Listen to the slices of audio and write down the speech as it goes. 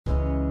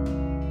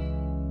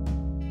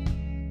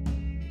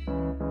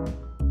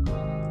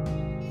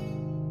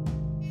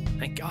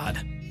God.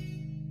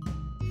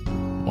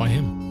 Why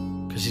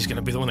him? Because he's going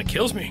to be the one that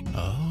kills me.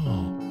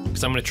 Oh.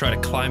 Because I'm going to try to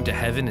climb to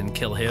heaven and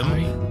kill him.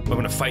 I'm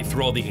going to fight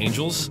through all the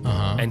angels.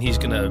 And he's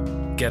going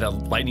to get a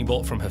lightning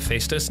bolt from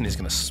Hephaestus and he's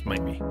going to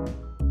smite me.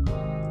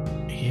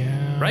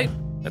 Yeah. Right?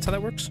 That's how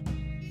that works?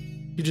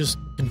 You just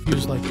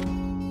confused like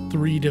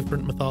 3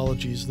 different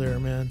mythologies there,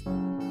 man.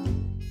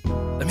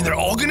 I mean, they're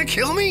all going to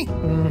kill me?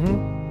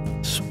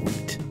 Mm-hmm.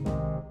 Sweet.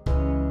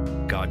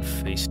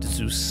 God-faced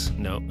Zeus.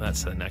 No,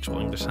 that's an actual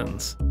English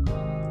sentence.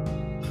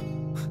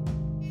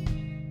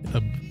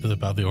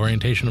 About the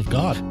orientation of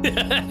God.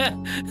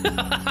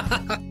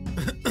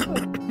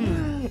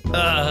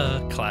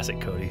 Classic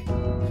Cody.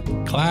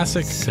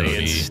 Classic Saying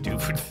Cody.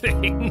 stupid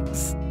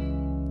things.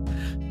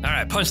 All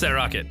right, punch that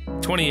rocket.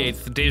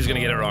 28th. Dave's going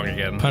to get it wrong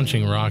again.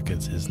 Punching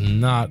rockets is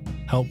not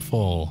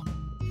helpful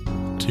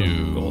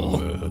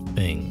to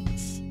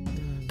things.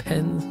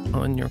 Depends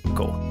on your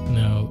goal.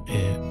 No,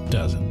 it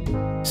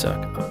doesn't.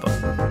 Suck a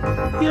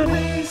bum. You're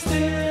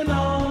wasting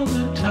all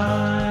the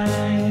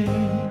time.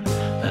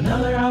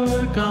 Another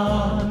hour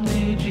gone.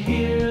 Did you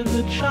hear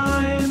the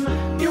chime?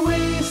 You're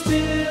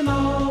wasting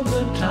all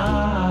the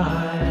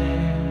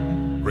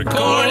time.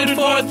 Recorded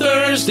for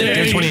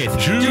Thursday, June 28th.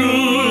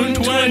 June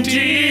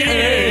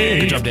 28th.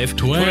 Good job, Dave.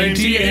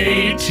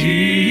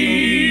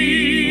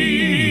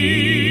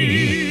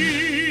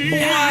 2018.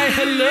 Why,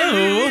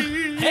 hello.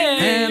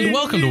 Hey. And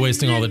welcome to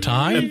Wasting All the A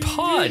Time.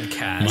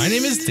 podcast. My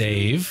name is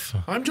Dave.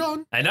 I'm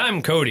John. And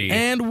I'm Cody.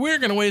 And we're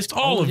going to waste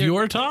all of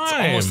your time. It's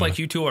almost like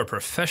you two are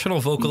professional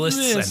vocalists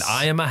This and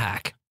I am a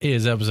hack.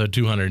 is episode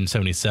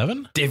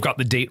 277. Dave got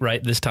the date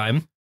right this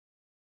time.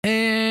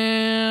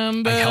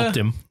 And I helped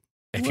him.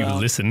 If you well.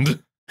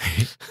 listened.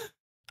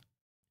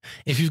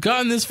 If you've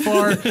gotten this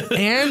far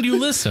and you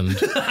listened,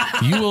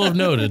 you will have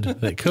noted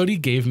that Cody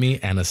gave me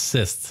an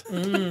assist.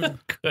 Good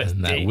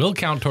And that date. will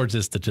count towards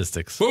his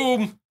statistics.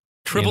 Boom.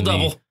 Triple In the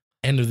double.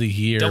 End of the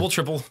year Double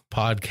triple.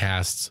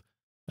 podcasts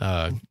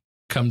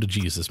come to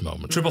Jesus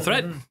moment. Triple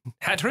threat.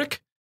 Hat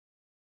trick.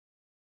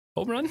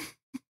 Home run.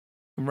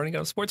 I'm running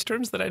out of sports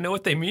terms that I know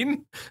what they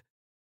mean.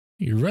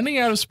 You're running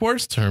out of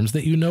sports terms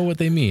that you know what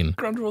they mean.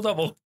 Ground rule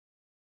double.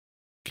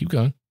 Keep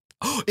going.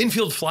 Oh,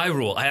 infield fly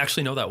rule. I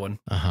actually know that one.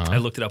 I Uh-huh.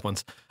 looked it up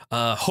once.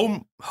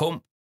 Home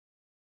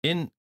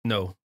in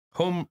the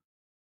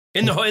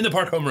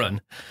park home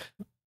run.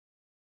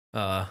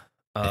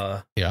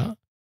 Yeah.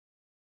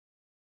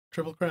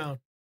 Triple Crown.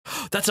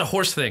 That's a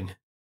horse thing.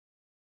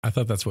 I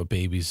thought that's what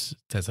babies,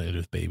 that's something to do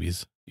with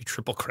babies. You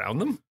triple crown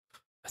them?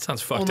 That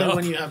sounds fucked Only up.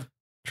 when you have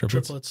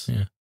triplets.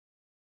 Yeah.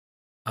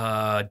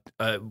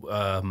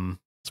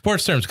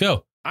 Sports terms,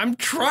 go. I'm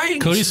trying.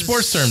 Cody's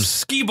sports terms.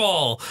 Skee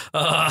ball.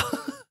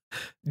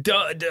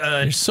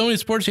 There's so many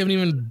sports you haven't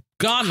even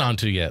gotten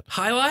onto yet.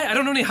 Highlight? I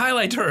don't know any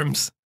highlight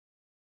terms.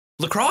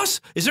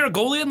 Lacrosse? Is there a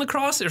goalie in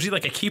lacrosse? Or is he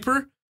like a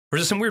keeper? Or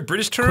is it some weird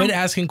British term? Quit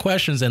asking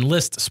questions and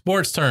list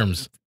sports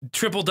terms.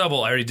 Triple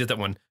double. I already did that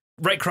one.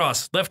 Right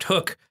cross, left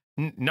hook,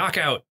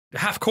 knockout,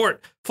 half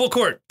court, full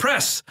court,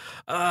 press,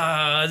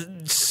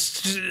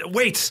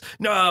 weights,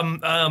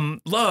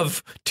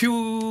 love,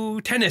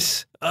 two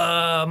tennis,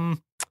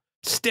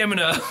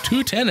 stamina.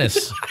 Two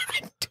tennis.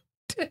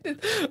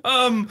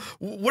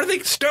 What are they?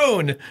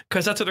 Stone,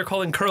 because that's what they're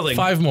calling curling.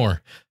 5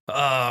 more.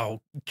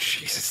 Oh,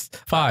 Jesus.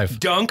 5,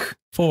 Dunk,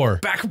 4,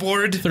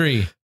 backboard,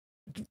 3,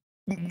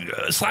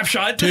 slap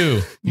shot,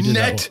 2, you did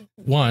net, that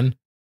 1.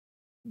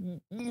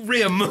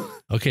 rim,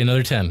 Okay,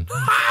 another 10.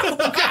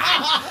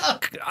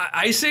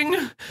 icing,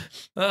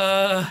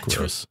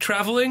 Gross.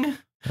 traveling,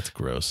 That's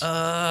gross.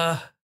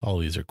 All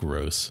these are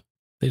gross.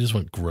 They just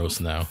went gross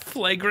now.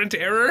 flagrant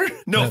error.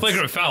 No, That's-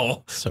 flagrant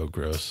foul. So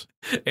gross.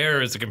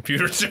 Error is a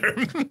computer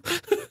term.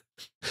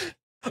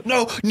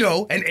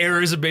 No, an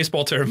error is a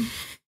baseball term,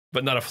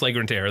 but not a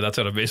flagrant error. That's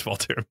not a baseball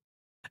term.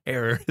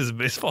 Error is a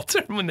baseball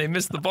term when they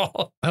miss the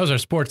ball. That was our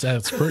sports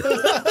expert,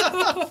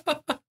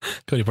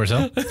 Cody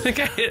Porcel. I think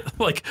I hit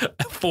like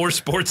 4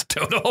 sports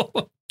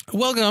total.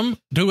 Welcome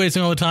to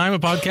Wasting All the Time, a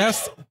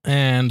podcast.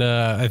 And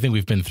I think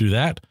we've been through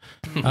that.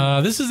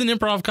 This is an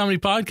improv comedy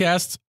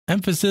podcast,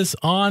 emphasis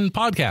on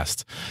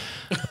podcast.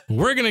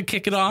 We're going to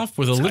kick it off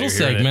with a how little you're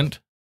hearing segment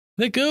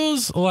that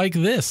goes like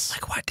this.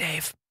 Like what,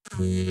 Dave?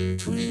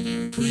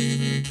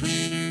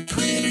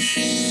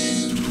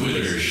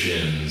 Twitter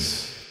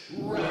shins.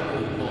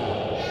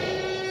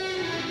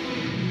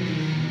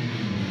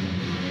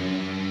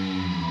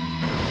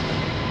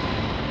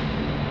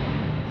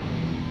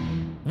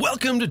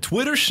 Welcome to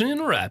Twitter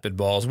Shin Rapid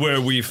Balls, where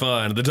we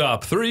find the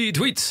top 3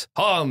 tweets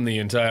on the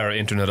entire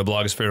internet of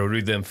blogosphere. We'll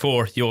read them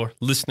for your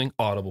listening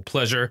audible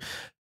pleasure.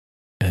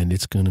 And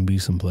it's going to be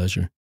some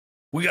pleasure.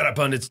 We got our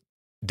pundits,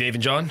 Dave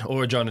and John,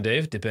 or John and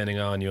Dave, depending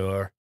on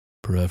your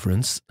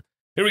preference.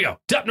 Here we go.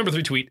 Top number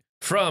 3 tweet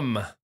from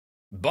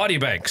Body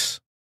Banks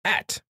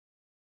at,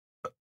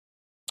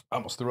 I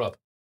almost threw up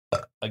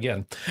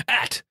again,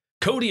 at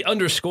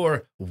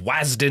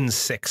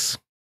Cody_Wasden6.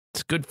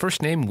 It's a good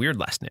first name, weird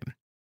last name.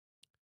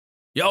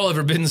 Y'all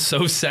ever been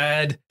so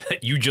sad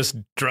that you just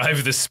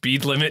drive the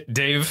speed limit,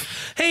 Dave?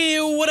 Hey,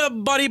 what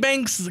up, Buddy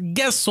Banks?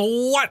 Guess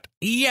what?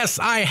 Yes,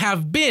 I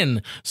have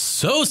been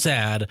so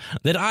sad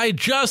that I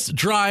just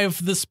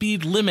drive the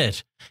speed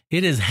limit.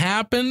 It has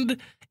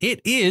happened. It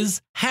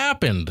is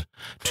happened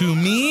to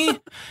me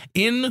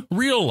in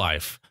real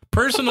life.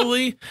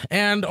 Personally,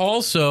 and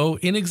also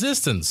in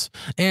existence.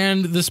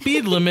 And the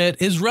speed limit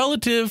is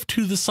relative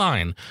to the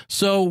sign.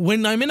 So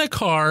when I'm in a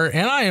car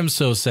and I am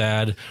so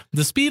sad,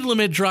 the speed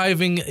limit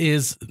driving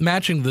is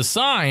matching the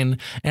sign.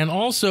 And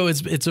also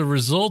it's a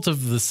result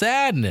of the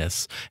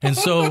sadness. And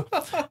so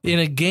in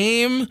a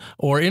game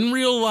or in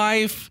real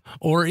life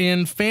or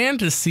in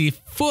fantasy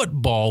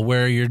football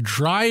where you're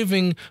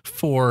driving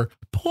for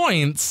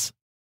points,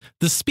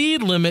 the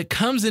speed limit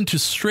comes into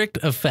strict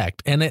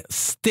effect and it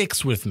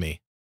sticks with me.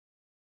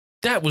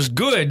 That was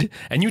good,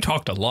 and you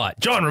talked a lot.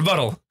 John,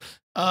 rebuttal.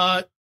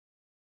 I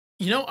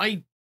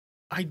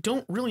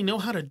don't really know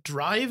how to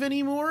drive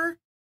anymore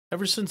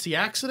ever since the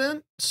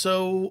accident.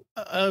 So,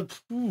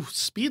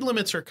 speed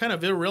limits are kind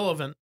of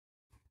irrelevant.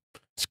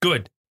 It's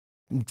good.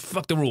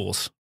 Fuck the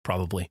rules,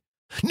 probably.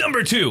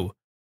 Number 2,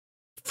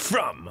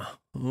 from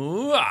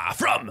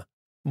bling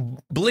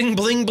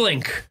bling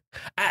blink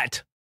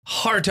at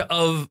heart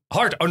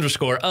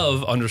underscore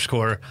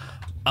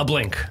a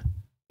blink.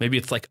 Maybe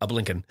it's like a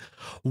blinkin'.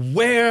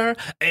 Where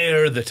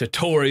ere the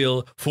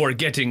tutorial for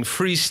getting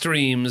free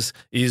streams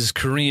is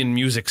Korean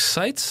music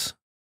sites,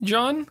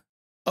 John?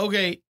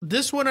 Okay,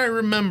 this one I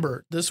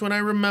remember.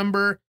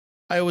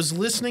 I was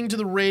listening to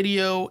the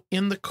radio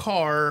in the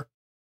car,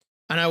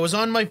 and I was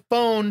on my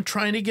phone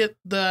trying to get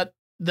that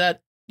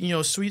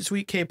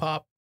sweet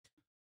K-pop.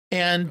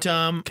 And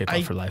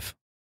K-pop for life.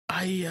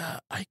 I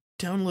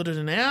downloaded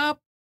an app,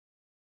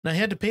 and I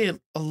had to pay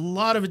a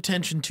lot of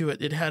attention to it.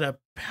 It had a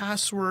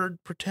password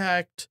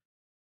protect,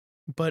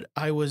 but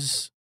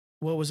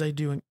what was I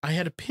doing? I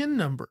had a PIN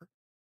number.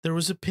 There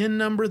was a PIN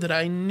number that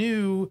I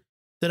knew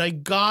that I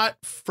got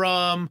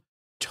from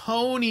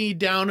Tony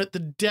down at the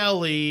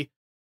deli.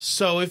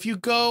 So if you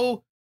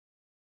go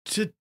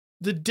to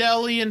the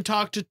deli and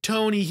talk to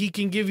Tony, he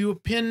can give you a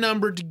PIN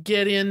number to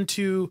get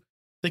into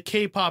the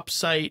K-pop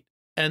site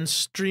and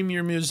stream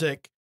your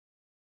music.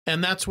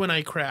 And that's when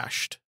I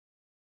crashed.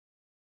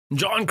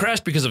 John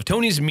crashed because of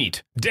Tony's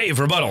meat. Dave,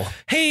 rebuttal.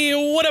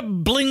 Hey, what a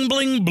bling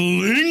bling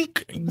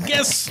blink.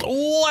 Guess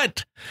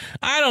what?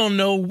 I don't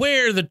know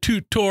where the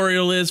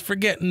tutorial is for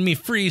getting me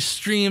free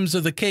streams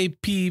of the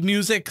KP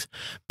music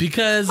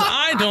because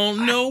I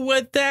don't know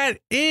what that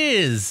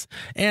is.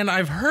 And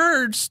I've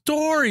heard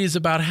stories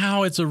about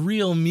how it's a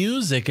real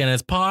music and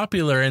it's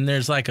popular and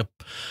there's like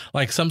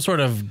some sort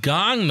of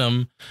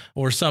Gangnam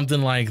or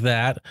something like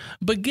that.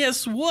 But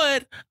guess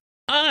what?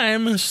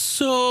 I'm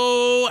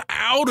so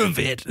out of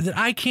it that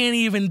I can't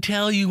even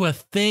tell you a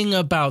thing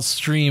about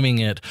streaming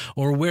it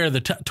or where the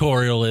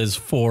tutorial is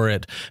for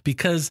it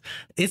because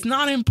it's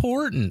not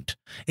important.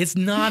 It's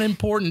not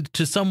important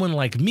to someone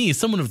like me,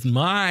 someone with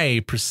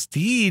my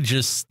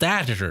prestigious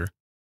stature.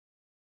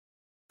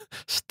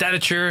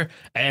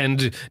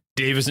 And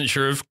Dave isn't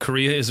sure if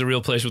Korea is a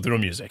real place with real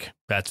music.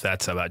 That's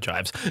about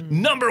jives.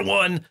 Number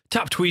 1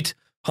 top tweet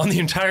on the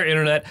entire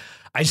internet.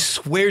 I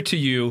swear to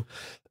you,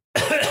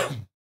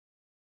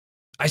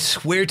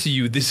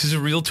 this is a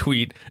real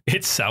tweet.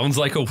 It sounds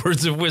like a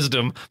words of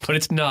wisdom, but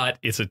it's not.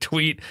 It's a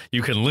tweet.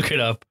 You can look it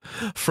up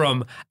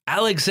from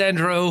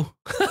Alexandro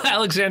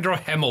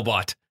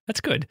Hamilbot.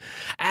 That's good.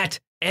 At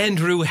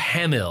Andrew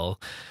Hamill.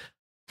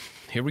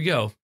 Here we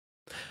go.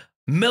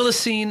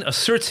 Melusine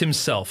asserts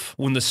himself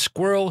when the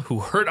squirrel who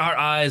hurt our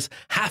eyes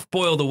half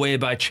boiled away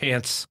by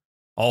chance.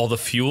 All the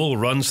fuel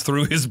runs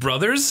through his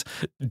brothers.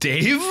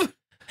 Dave?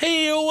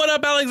 Hey, what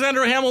up,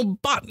 Alexander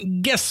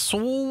Hamilbot? Guess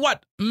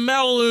what?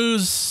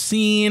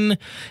 Melusine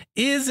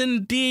is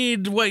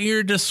indeed what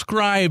you're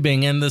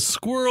describing, and the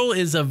squirrel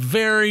is a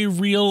very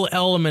real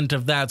element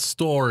of that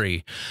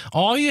story.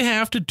 All you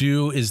have to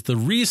do is the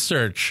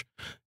research.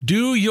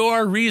 Do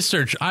your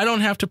research. I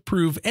don't have to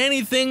prove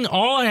anything.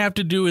 All I have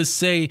to do is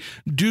say,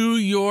 do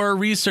your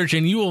research,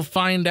 and you will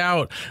find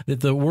out that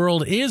the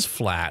world is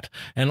flat.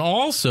 And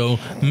also,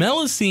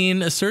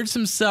 Melusine asserts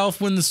himself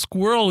when the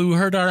squirrel who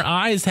hurt our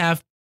eyes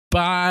have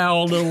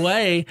filed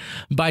away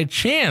by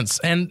chance.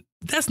 And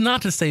that's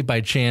not to say by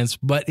chance,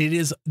 but it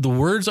is, the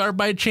words are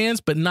by chance,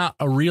 but not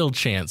a real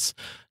chance.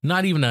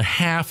 Not even a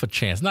half a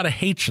chance, not a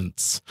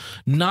chance,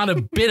 not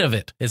a bit of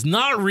it. It's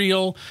not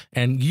real,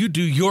 and you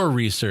do your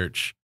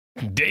research.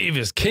 Dave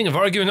is king of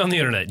arguing on the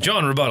internet.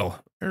 John, rebuttal.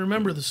 I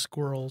remember the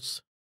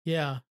squirrels.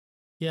 Yeah,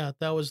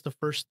 that was the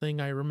first thing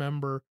I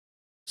remember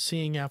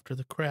seeing after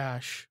the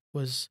crash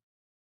was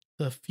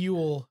the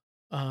fuel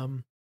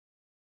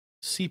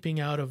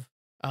seeping out of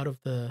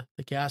the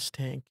gas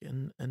tank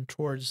and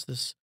towards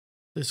this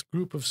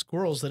group of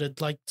squirrels that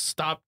had like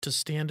stopped to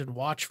stand and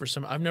watch for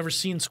some. I've never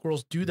seen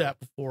squirrels do that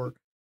before,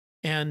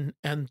 and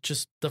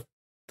just the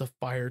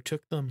fire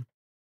took them,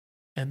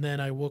 and then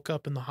I woke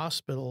up in the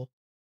hospital,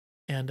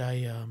 and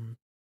I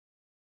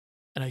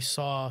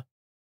saw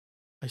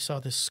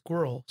this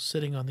squirrel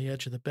sitting on the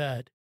edge of the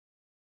bed,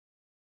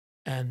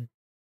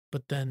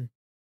 But then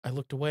I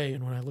looked away,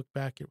 and when I looked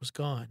back, it was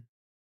gone.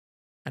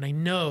 And I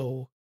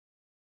know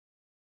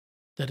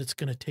that it's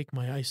going to take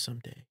my ice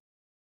someday.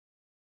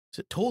 'Cause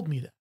it told me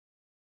that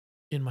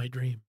in my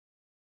dream.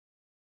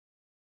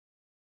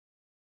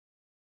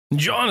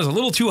 John is a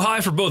little too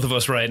high for both of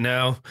us right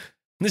now.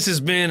 This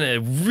has been a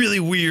really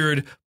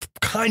weird,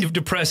 kind of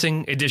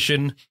depressing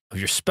edition of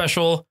your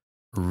special,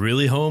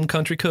 really home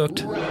country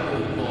cooked.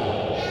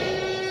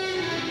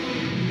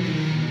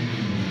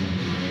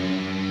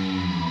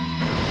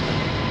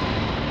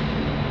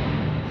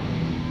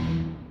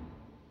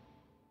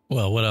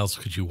 Well, what else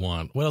could you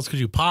want? What else could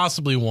you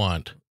possibly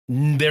want?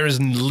 There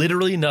is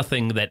literally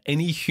nothing that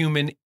any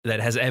human that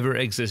has ever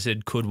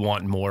existed could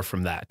want more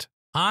from that.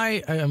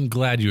 I am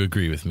glad you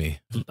agree with me,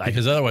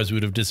 because otherwise we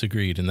would have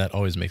disagreed, and that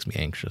always makes me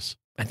anxious.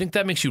 I think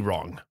that makes you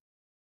wrong.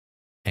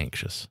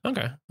 Anxious.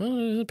 Okay.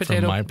 Well,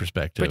 potato. From my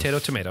perspective. Potato,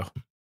 tomato.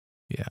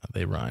 Yeah,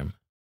 they rhyme.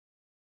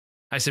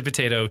 I say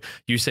potato.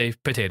 You say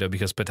potato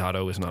because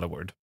potato is not a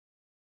word.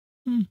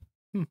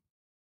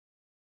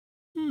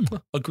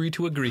 Agree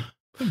to agree.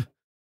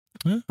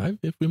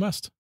 If we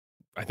must.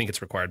 I think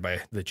it's required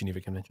by the Geneva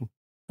Convention.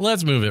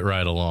 Let's move it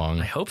right along.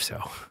 I hope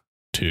so.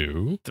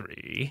 2,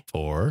 3,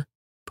 4,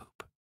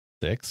 poop.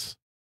 6,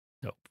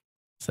 Nope.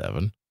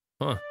 7.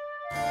 Huh.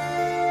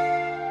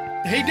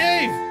 Hey,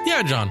 Dave.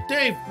 Yeah, John.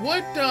 Dave,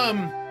 what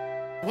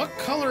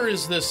color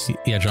is this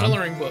Yeah, John.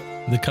 coloring book?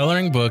 The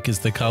coloring book is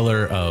the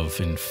color of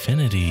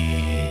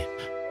infinity.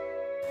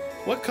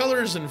 What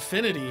color is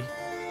infinity?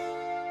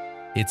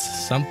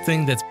 It's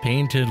something that's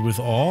painted with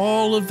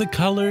all of the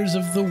colors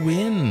of the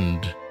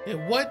wind. Yeah,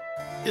 what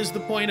is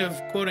the point of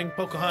quoting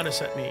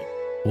Pocahontas at me?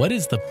 What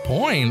is the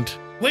point?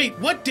 Wait,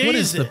 what day What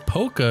is is the it?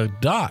 polka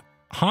dot?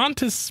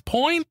 Hontus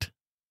point?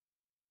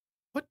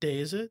 What day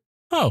is it?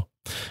 Oh,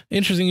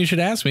 interesting you should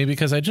ask me,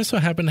 because I just so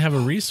happen to have a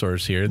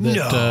resource here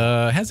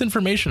that has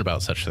information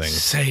about such things.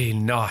 Say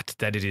not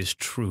that it is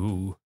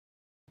true.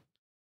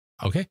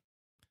 Okay.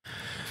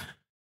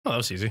 Oh, that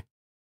was easy.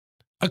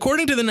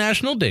 According to the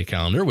National Day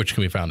Calendar, which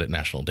can be found at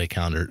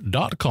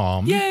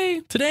nationaldaycalendar.com,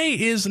 Yay! today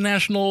is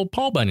National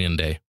Paul Bunyan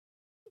Day.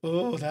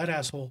 Oh, that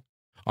asshole.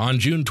 On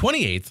June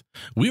 28th,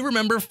 we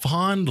remember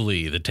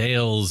fondly the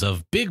tales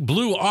of Big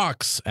Blue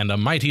Ox and a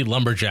Mighty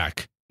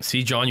Lumberjack.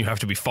 See, John, you have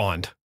to be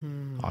fond.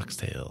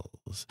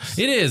 Oxtails.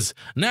 It is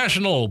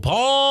National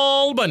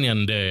Paul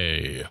Bunyan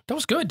Day. That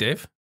was good,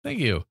 Dave. Thank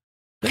you.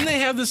 Then they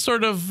have this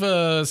sort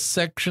of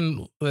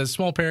section, a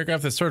small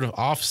paragraph that's sort of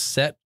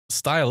offset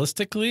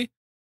stylistically.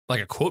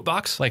 Like a quote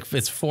box? Like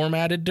it's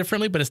formatted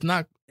differently, but it's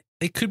not.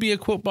 It could be a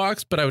quote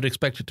box, but I would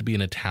expect it to be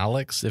in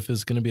italics if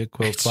it's going to be a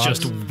quote It's box.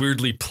 just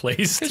weirdly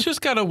placed. It's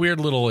just got a weird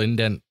little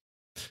indent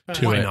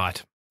to Why it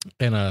not?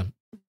 and a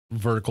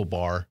vertical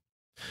bar.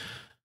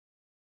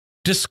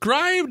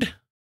 Described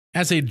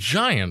as a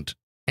giant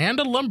and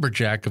a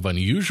lumberjack of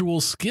unusual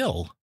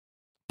skill,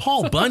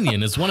 Paul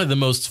Bunyan is one of the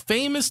most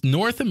famous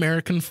North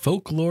American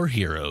folklore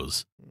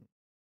heroes.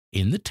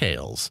 In the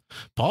tales,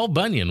 Paul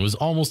Bunyan was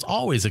almost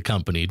always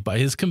accompanied by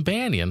his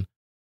companion,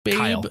 Babe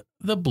Kyle.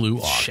 the Blue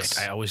Ox. Shit,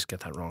 I always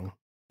get that wrong.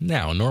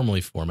 Now,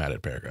 normally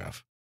formatted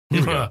paragraph. Here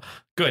we go.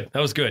 Good.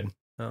 That was good.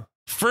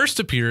 First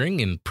appearing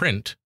in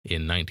print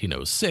in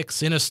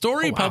 1906 in a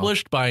story Oh, wow.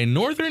 published by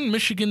Northern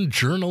Michigan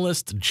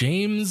journalist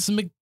James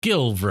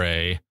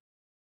McGillivray.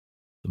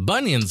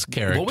 Bunyan's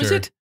character. What was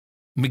it?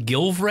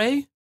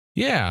 McGillivray?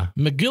 Yeah,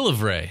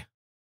 McGillivray.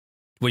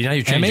 Well, now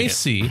you're changing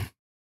M-A-C. it.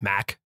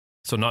 Mac.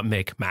 So not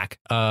make, Mac.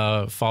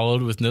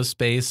 Followed with no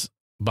space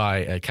by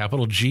a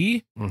capital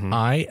G Mhm.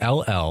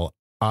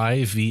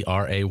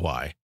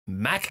 I-L-L-I-V-R-A-Y.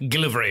 Mac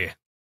Gillivray.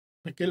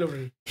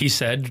 McGillivray. He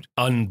said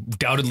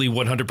undoubtedly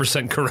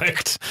 100%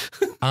 correct.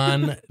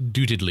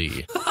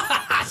 Undoubtedly.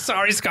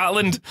 Sorry,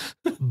 Scotland.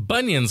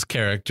 Bunyan's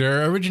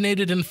character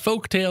originated in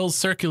folk tales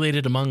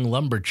circulated among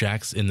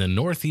lumberjacks in the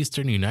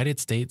northeastern United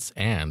States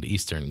and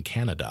eastern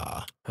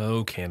Canada.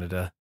 Oh,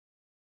 Canada.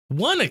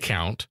 One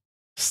account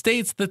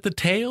states that the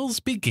tales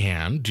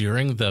began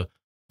during the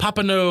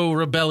Papineau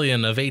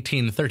Rebellion of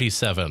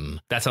 1837.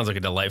 That sounds like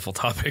a delightful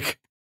topic.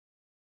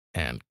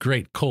 And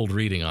great cold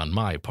reading on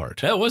my part.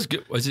 That was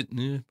good. Was it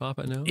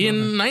Papa? No.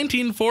 In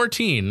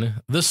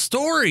 1914, the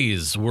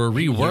stories were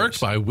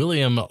reworked by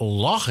William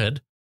Loughead.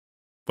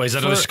 Wait, is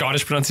that a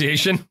Scottish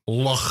pronunciation?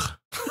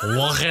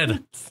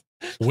 Loughead.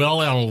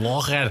 William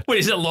Loughead. Wait,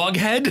 is it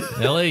Loghead?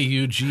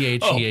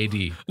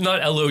 Laughead.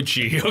 Not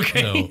L-O-G.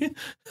 Okay. No.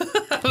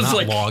 I was Not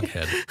like,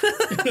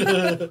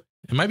 Loghead.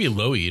 It might be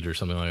Loeed or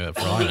something like that,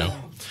 for all I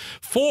know.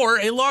 For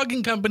a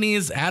logging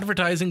company's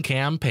advertising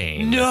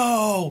campaign.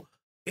 no,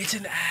 it's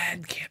an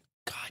ad camp.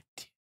 God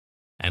damn.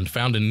 And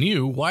found a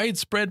new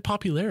widespread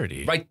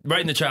popularity. Right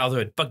in the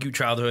childhood. Fuck you,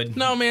 childhood.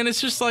 No, man, it's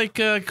just like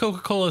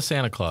Coca-Cola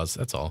Santa Claus.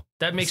 That's all.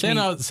 That makes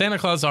Santa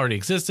Claus already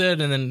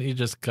existed, and then he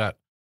just got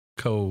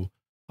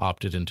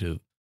co-opted into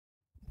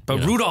But you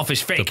know, Rudolph is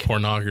the fake.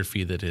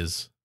 pornography that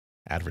is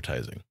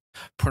advertising,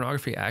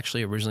 Pornography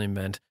actually originally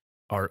meant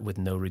art with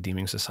no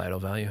redeeming societal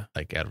value.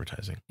 like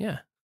advertising. Yeah.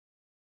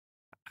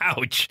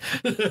 Ouch.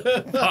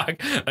 Fuck.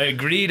 I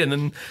agreed, and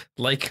then,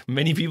 like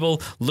many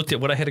people, looked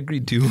at what I had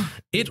agreed to.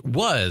 It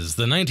was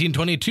the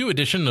 1922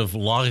 edition of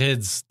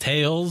Loghead's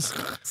Tales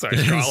Sorry,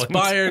 that Collins.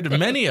 inspired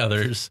many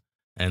others,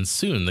 and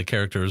soon the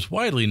character is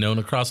widely known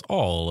across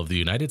all of the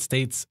United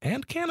States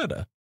and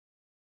Canada.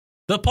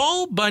 The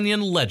Paul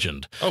Bunyan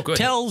legend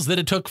tells that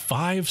it took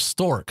 5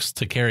 storks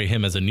to carry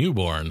him as a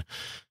newborn,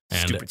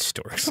 and Stupid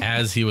storks.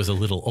 as he was a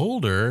little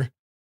older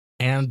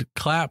and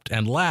clapped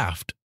and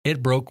laughed,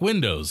 it broke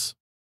windows.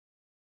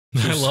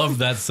 I love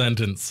that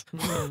sentence.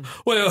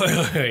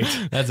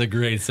 Wait. That's a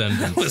great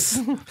sentence.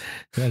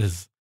 That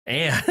is.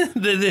 And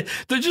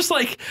they're just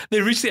like, they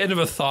reach the end of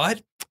a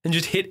thought and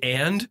just hit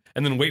and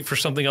then wait for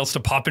something else to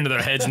pop into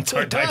their heads and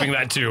start typing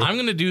that too. I'm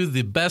going to do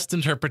the best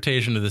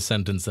interpretation of the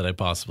sentence that I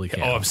possibly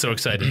can. Oh, I'm so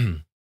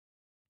excited.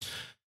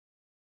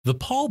 The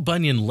Paul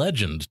Bunyan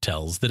legend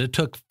tells that it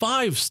took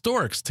 5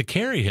 storks to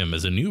carry him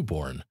as a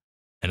newborn,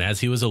 and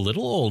as he was a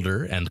little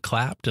older and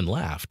clapped and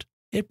laughed,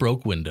 it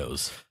broke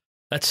windows.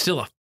 That's still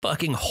a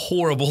fucking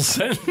horrible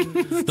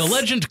sentence. The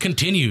legend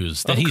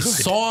continues that he good.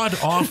 sawed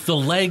off the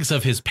legs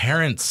of his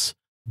parents'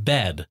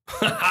 bed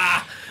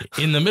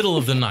in the middle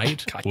of the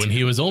night when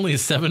he was only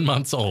 7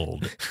 months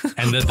old.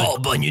 And that Paul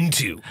Bunyan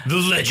 2, the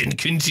legend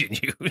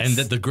continues. And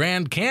that the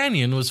Grand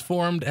Canyon was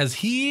formed as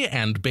he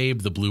and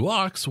Babe the Blue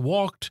Ox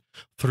walked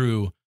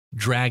through,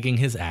 dragging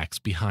his axe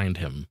behind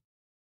him.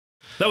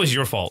 That was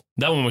your fault.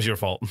 That one was your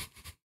fault.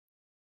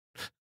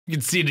 You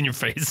can see it in your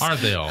face.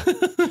 Aren't they all?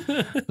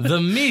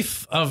 The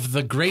myth of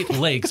the Great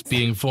Lakes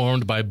being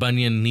formed by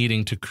Bunyan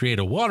needing to create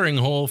a watering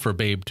hole for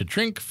Babe to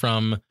drink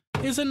from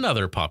is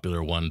another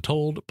popular one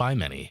told by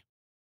many.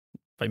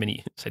 By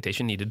many,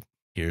 citation needed.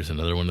 Here's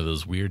another one of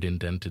those weird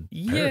indented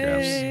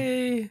paragraphs.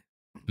 Yay.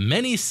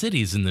 Many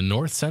cities in the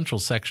north central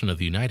section of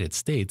the United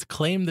States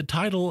claim the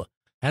title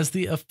as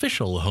the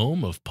official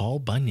home of Paul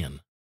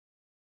Bunyan.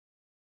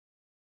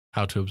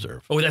 How to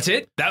observe. Oh, that's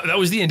it? That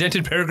was the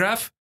indented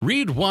paragraph?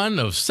 Read one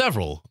of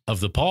several of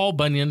the Paul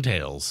Bunyan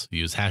tales.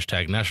 Use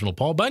hashtag National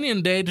Paul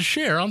Bunyan Day to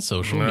share on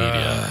social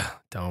media.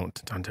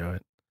 Don't do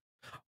it.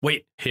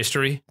 Wait,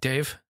 history,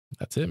 Dave?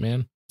 That's it,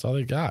 man. That's all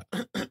they got.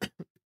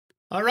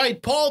 All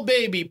right, Paul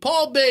baby.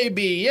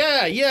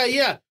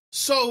 Yeah.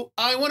 So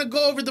I want to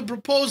go over the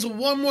proposal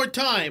one more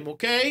time,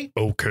 okay?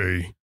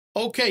 Okay.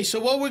 Okay, so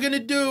what we're going to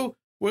do,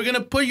 we're going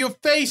to put your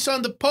face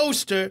on the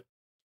poster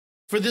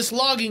for this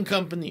logging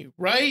company,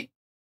 right?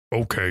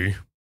 Okay.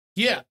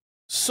 Yeah.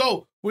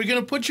 So we're going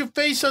to put your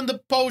face on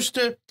the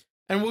poster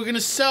and we're going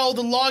to sell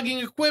the logging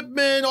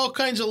equipment, all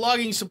kinds of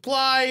logging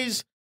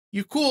supplies.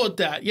 You cool with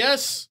that,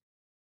 yes?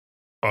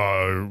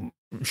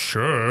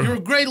 Sure. You're a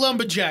great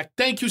lumberjack.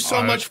 Thank you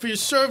so much for your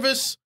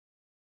service.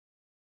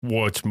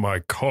 What's my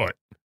cut?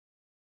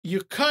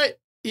 Your cut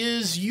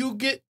is you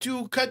get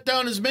to cut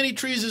down as many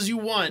trees as you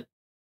want.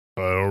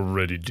 I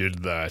already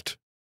did that.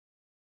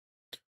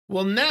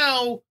 Well,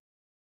 now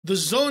the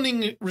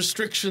zoning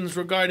restrictions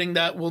regarding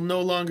that will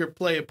no longer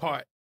play a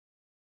part.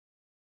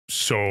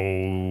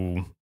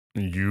 So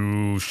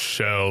you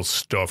sell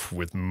stuff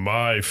with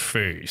my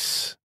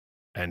face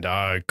and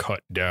I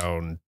cut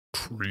down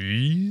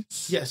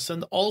trees? Yes,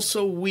 and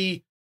also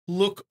we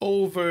look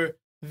over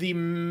the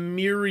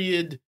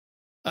myriad,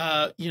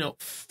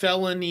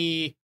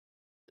 felony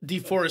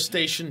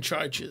deforestation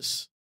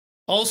charges.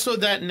 Also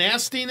that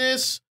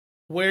nastiness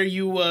where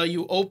you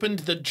opened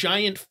the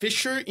giant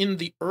fissure in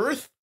the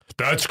earth.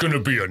 That's gonna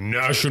be a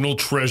national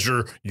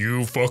treasure.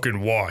 You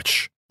fucking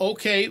watch.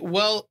 Okay,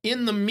 well,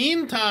 in the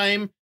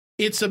meantime,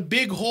 it's a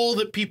big hole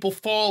that people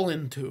fall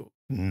into.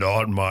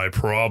 Not my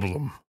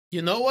problem.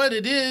 You know what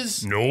it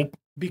is? Nope.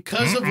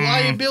 Because of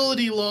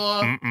liability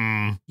law,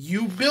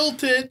 you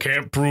built it.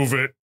 Can't prove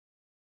it.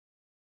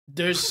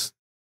 There's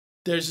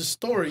a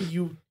story.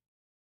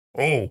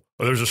 Oh,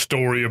 there's a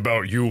story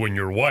about you and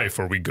your wife.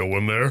 Are we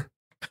going there?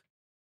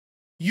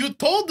 You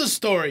told the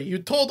story. You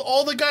told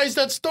all the guys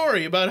that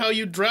story about how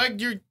you dragged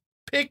your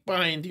pick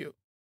behind you.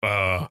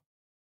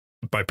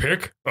 My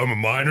pick? I'm a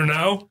miner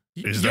now?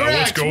 Is Your that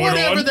what's axe, going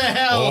whatever on? the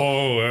hell.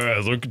 Oh,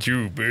 yeah, look at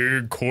you,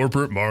 big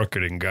corporate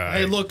marketing guy.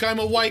 Hey, look, I'm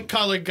a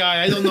white-collar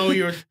guy. I don't know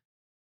your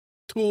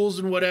tools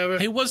and whatever.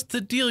 Hey, what's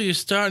the deal? You're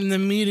starting the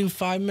meeting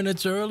 5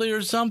 minutes early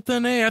or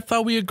something? Hey, I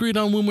thought we agreed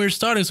on when we were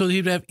starting so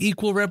he'd have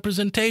equal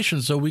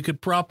representation so we could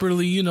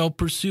properly,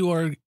 pursue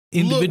our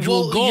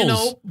individual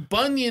goals.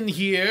 Bunyan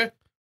here.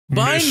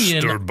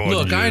 Bunyan. Mr. Bunyan.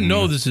 Look, I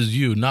know this is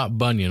you, not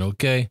Bunyan,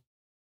 okay?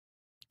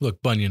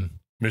 Look, Bunyan.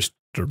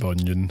 Mr.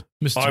 Bunyan.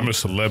 I'm a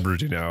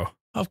celebrity now.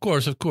 Of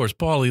course.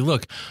 Paulie,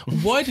 look,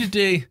 what did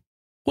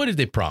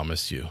they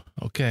promise you,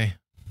 okay?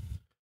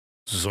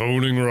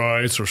 Zoning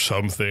rights or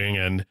something,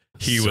 and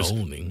he was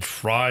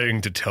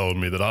trying to tell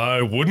me that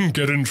I wouldn't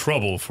get in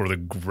trouble for the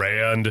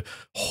grand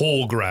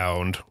whole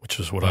ground, which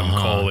is what I'm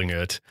calling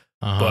it,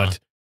 but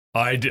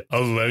I'd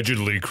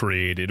allegedly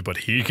created, but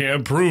he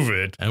can't prove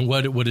it. And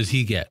what does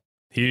he get?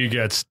 He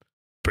gets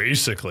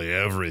basically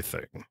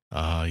everything.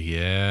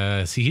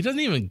 Yeah. See, he doesn't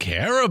even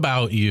care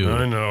about you.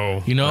 I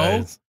know. You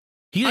know?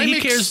 He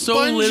cares so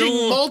expunging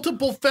little.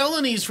 multiple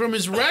felonies from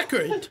his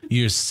record.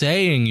 You're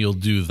saying you'll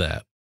do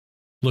that.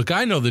 Look,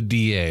 I know the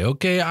DA,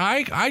 okay?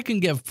 I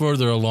can get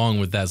further along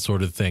with that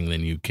sort of thing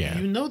than you You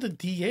can. know the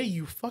DA,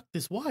 you fucked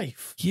his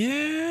wife.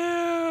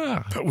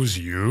 Yeah. That was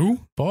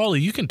you?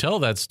 Paulie, you can tell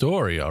that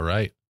story, all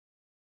right?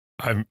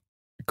 I'm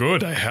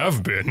good. I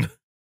have been.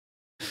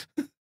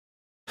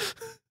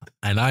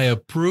 And I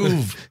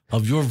approve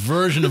of your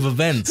version of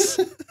events.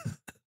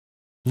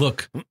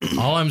 Look,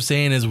 all I'm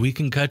saying is we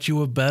can cut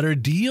you a better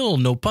deal.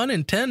 No pun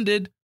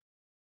intended.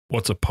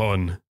 What's a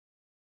pun?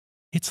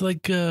 It's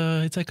like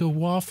a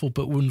waffle,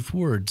 but with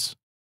words.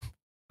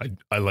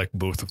 I like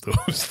both of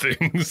those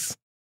things.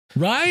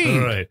 Right. All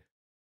right.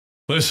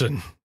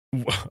 Listen,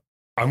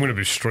 I'm going to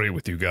be straight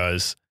with you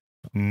guys.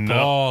 No,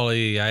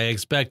 Paulie, I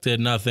expected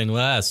nothing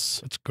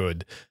less. that's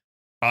good.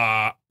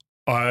 I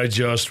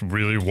just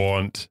really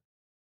want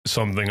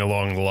something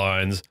along the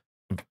lines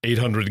of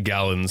 800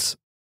 gallons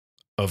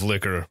of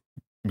liquor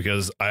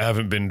because I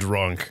haven't been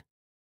drunk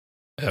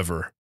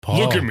ever. Paul.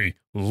 Look at me.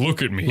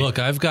 Look at me. Look,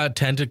 I've got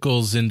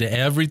tentacles into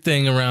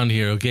everything around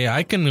here, okay?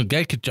 I can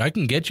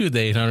get you the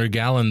 800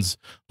 gallons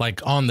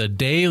like on the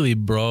daily,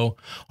 bro.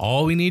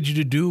 All we need you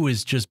to do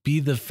is just be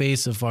the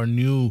face of our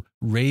new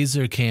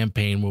razor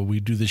campaign where we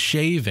do the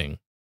shaving.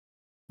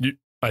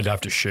 I'd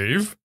have to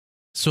shave?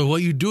 So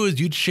what you do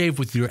is you'd shave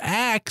with your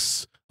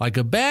axe like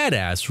a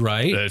badass,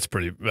 right? That's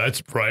right.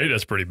 That's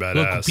pretty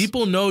badass. Look,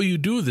 people know you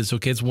do this,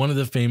 okay? It's one of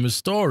the famous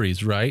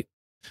stories, right?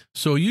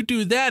 So you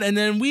do that, and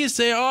then we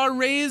say our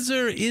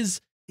razor is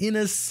in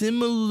a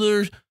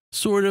similar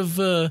sort of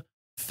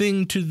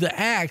thing to the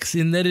axe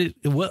in that it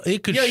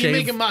could Yeah, shave. you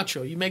make it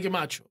macho. You make it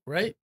macho,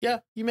 right? Yeah,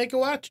 you make it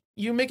watch.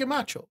 You make it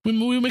macho. We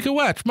make a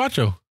watch,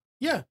 macho.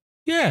 Yeah,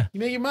 Yeah, you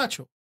make it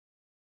macho.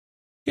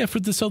 yeah, for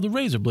to sell the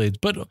razor blades.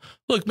 But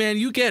look, man,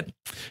 you get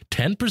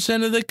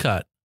 10% of the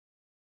cut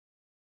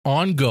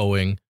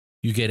ongoing.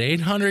 You get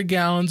 800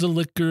 gallons of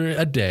liquor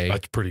a day.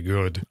 That's pretty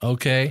good.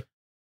 Okay.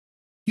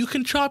 You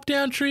can chop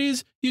down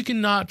trees. You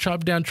cannot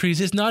chop down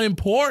trees. It's not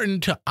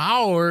important to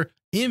our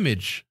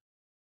image.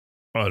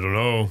 I don't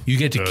know. You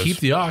get to Yes. keep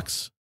the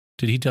ox.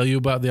 Did he tell you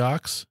about the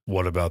ox?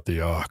 What about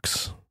the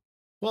ox?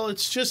 Well,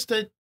 it's just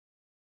that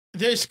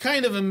there's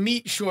kind of a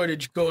meat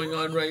shortage going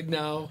on right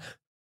now.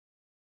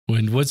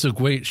 What's a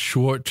great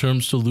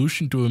short-term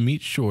solution to a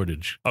meat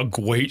shortage? A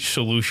great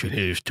solution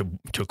is to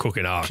cook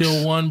an ox.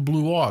 Kill one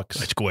blue ox.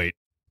 That's great.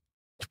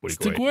 It's pretty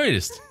It's the great.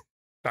 greatest.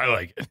 I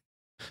like it.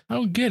 I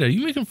don't get it. Are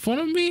you making fun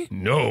of me?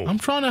 No, I'm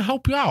trying to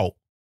help you out.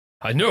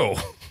 I know.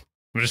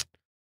 I'm just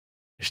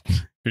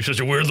you're such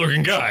a weird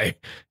looking guy.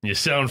 And you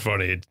sound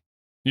funny.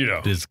 You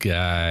know. This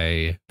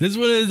guy. This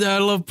one is, I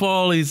love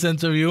Paulie's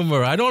sense of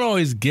humor. I don't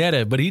always get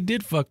it, but he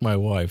did fuck my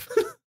wife.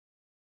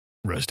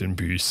 Rest in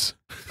peace.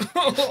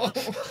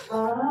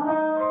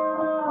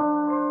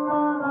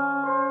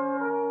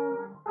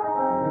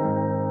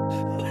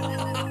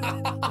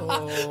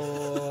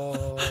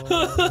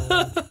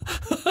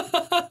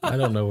 I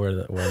don't know where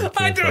that came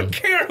I don't from.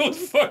 care. It was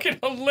fucking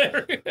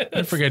hilarious.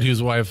 I forget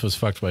whose wife was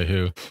fucked by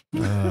who.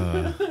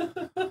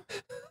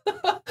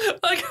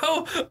 Like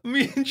how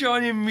me and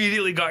Johnny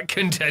immediately got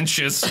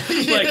contentious.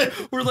 Like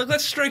we're like,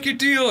 let's strike a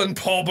deal, and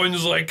Paul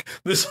Bunyan's like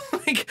this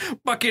like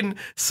fucking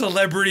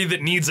celebrity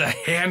that needs a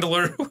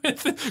handler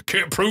with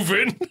can't prove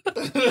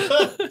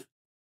it.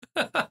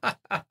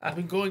 I've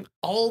been going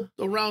all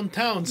around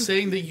town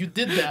saying that you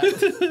did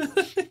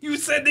that. You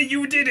said that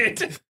you did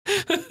it.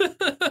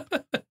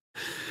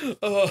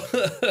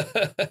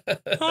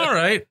 All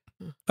right.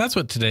 That's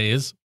what today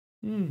is.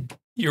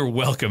 You're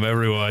welcome,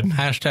 everyone.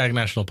 Hashtag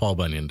National Paul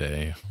Bunyan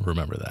Day.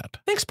 Remember that.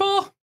 Thanks,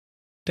 Paul.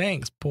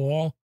 Thanks,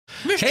 Paul.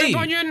 Mr. Hey.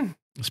 Bunyan.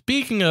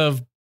 Speaking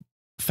of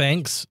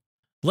thanks,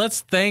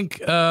 let's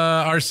thank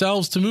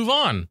ourselves to move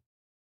on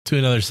to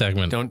another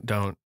segment.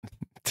 Don't.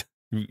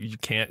 You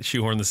can't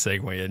shoehorn the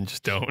segue in.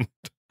 Just don't.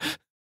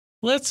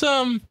 Let's take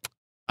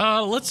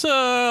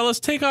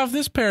off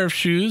this pair of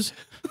shoes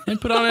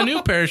and put on a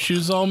new pair of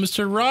shoes all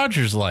Mr.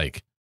 Rogers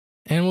like.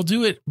 And we'll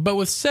do it, but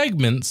with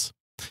segments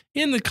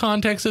in the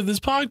context of this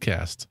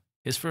podcast.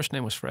 His first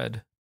name was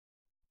Fred.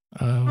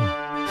 Oh.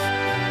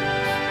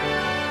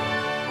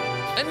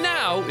 And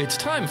now it's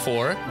time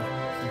for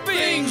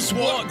Things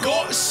What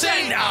Got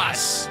Sent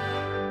Us.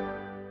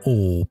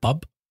 Oh,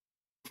 bub.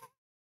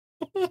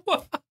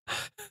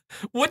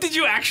 What did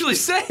you actually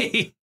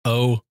say?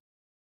 Oh,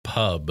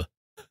 pub.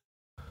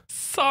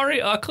 Sorry,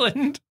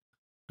 Auckland.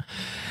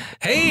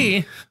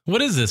 Hey,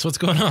 what is this? What's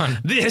going on?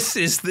 This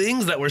is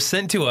things that were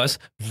sent to us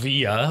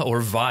via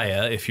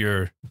if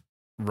you're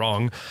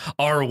wrong,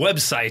 our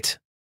website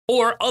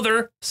or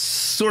other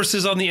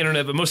sources on the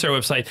internet, but mostly our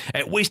website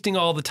at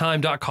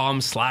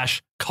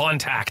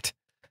wastingallthetime.com/contact.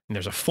 And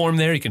there's a form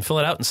there. You can fill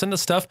it out and send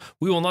us stuff.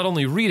 We will not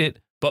only read it,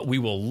 but we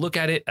will look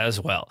at it as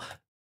well.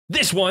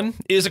 This one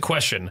is a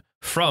question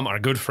from our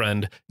good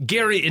friend,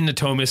 Gary in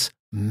Natomas,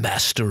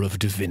 Master of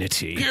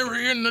Divinity.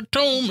 Gary in the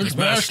Tome is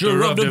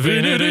Master of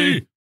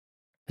Divinity.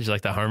 Did you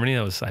like that harmony?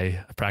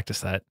 I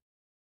practiced that.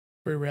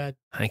 Very rad.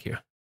 Thank you.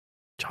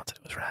 John said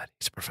it was rad.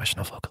 He's a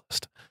professional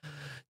vocalist.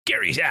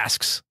 Gary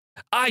asks,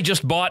 I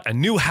just bought a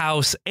new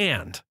house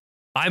and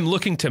I'm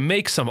looking to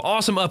make some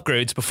awesome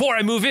upgrades before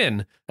I move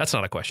in. That's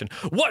not a question.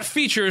 What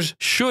features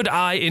should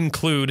I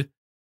include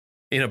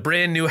in a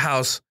brand new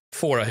house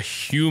for a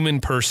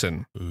human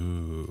person?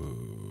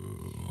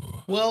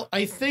 Ooh. Well,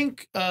 I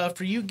think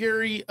for you,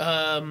 Gary,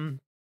 if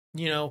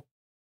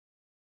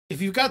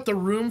you've got the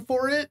room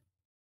for it,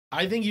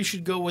 I think you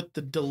should go with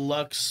the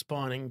deluxe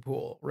spawning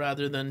pool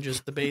rather than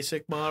just the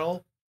basic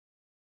model.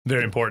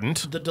 Very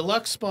important. The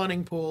deluxe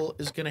spawning pool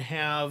is going to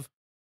have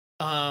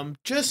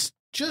just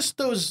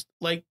those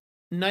like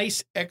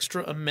nice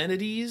extra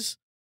amenities,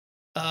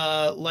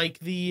 like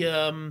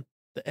the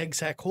egg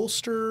sack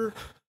holster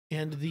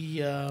and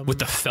the With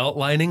the felt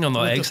lining on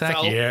the egg sack?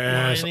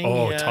 Yes.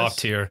 Lining, yes. Top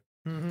tier.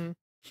 Mm-hmm.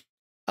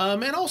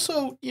 And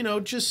also,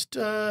 just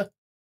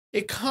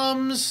it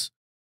comes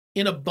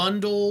in a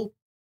bundle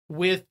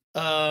with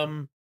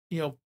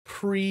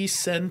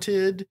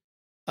pre-scented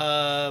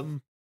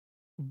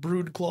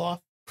brood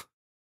cloth.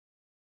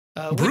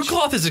 Brood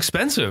cloth is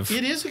expensive.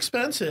 It is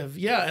expensive,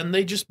 yeah, and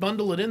they just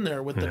bundle it in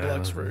there with the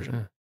deluxe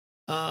version.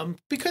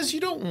 Because you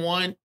don't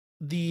want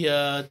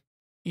the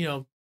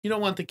you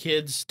don't want the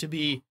kids to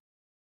be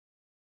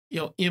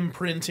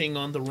imprinting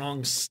on the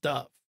wrong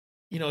stuff.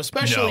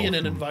 Especially in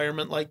an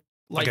environment like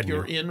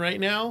you're in right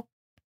now.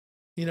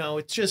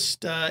 It's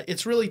just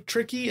it's really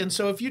tricky, and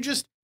so if you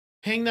just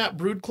hang that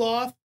brood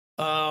cloth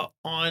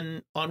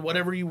on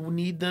whatever you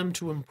need them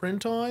to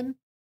imprint on,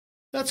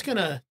 that's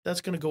gonna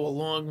go a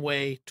long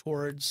way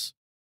towards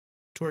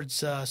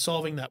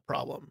solving that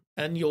problem,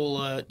 and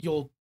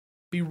you'll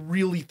be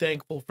really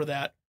thankful for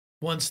that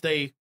once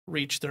they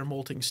reach their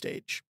molting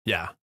stage.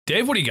 Yeah,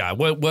 Dave, what do you got?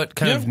 What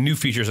kind of new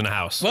features in a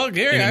house? Well,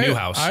 Gary, in a new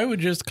house, I would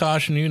just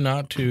caution you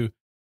not to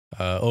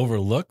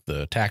overlook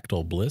the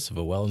tactile bliss of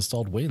a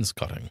well-installed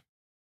wainscoting.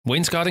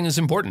 Wainscoting is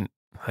important.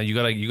 You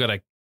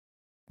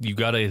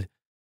gotta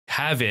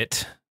have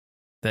it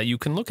that you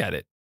can look at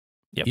it.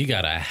 Yep. You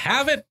gotta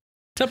have it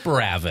to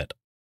brav it.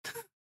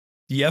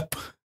 Yep.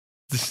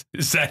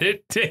 Is that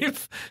it,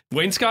 Dave?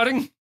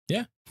 Wainscoting?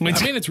 Yeah. I mean,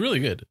 it's really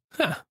good.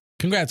 Huh.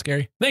 Congrats,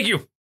 Gary. Thank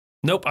you.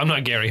 Nope, I'm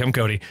not Gary. I'm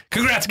Cody.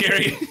 Congrats,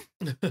 Gary.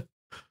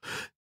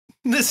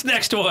 This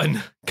next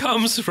one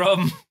comes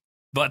from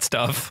Butt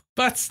Stuff.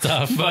 Butt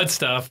Stuff. Butt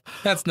Stuff.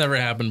 That's never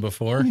happened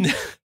before.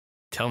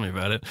 Tell me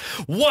about it.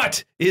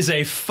 What is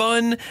a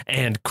fun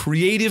and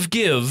creative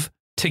give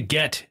to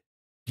get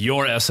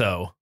your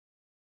SO?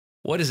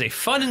 What is a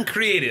fun and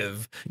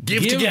creative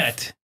give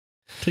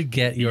to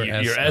get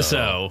your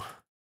SO?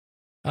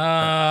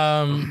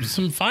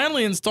 Some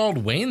finely installed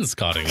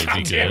wainscoting would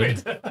be good.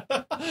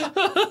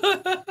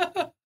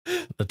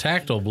 The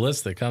tactile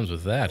bliss that comes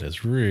with that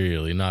is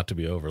really not to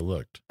be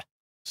overlooked.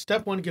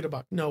 Step one, get a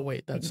buck. No,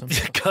 wait, that's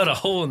something. Cut a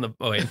hole in the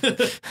wait.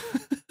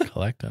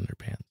 Collect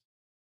underpants.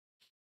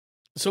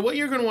 So what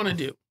you're going to want to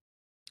do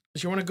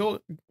is you're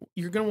going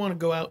to want to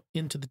go out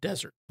into the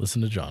desert.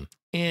 Listen to John.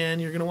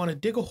 And you're going to want to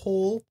dig a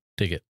hole.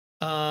 Dig it.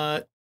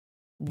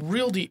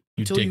 Real deep.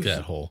 Until dig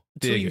that hole.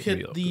 Until you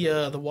hit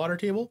the water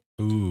table.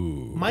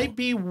 Ooh. Might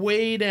be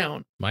way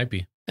down. Might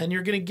be. And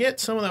you're going to get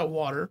some of that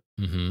water.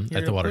 Mm-hmm.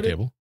 At the water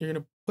table. You're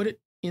going to put it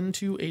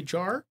into a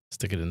jar.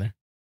 Stick it in there.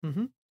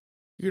 Mm-hmm.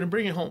 You're going to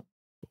bring it home.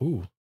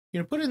 Ooh.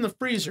 You're going to put it in the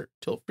freezer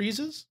till it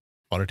freezes.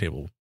 Water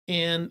table.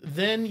 And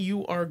then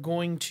you are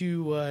going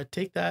to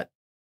take that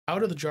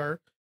out of the jar.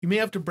 You may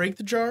have to break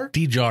the jar.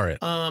 De-jar it.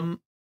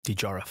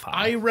 De-jarify.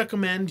 I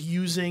recommend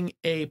using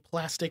a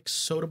plastic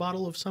soda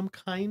bottle of some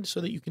kind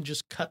so that you can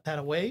just cut that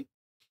away.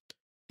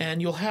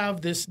 And you'll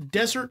have this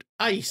desert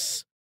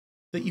ice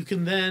that you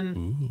can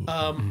then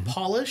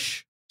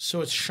polish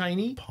so it's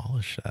shiny.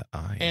 Polish that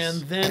ice.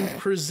 And then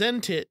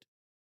present it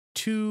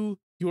to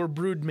your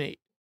broodmate.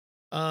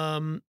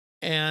 And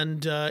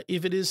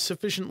if it is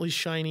sufficiently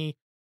shiny,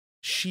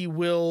 she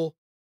will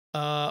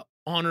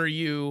honor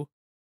you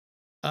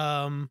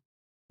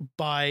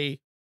by,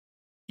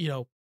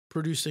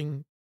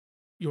 producing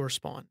your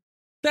spawn.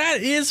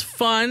 That is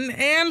fun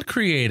and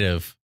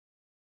creative.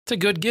 It's a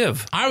good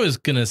give. I was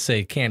going to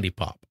say candy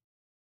pop.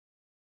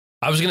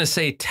 I was going to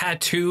say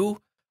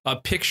tattoo a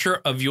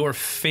picture of your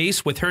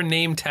face with her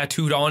name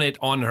tattooed on it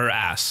on her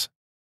ass.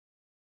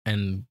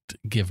 And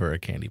give her a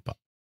candy pop.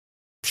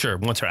 Sure,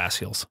 once her ass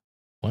heals.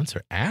 Once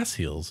her ass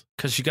heals?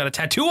 Because she got a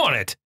tattoo on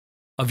it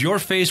of your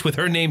face with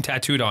her name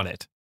tattooed on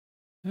it.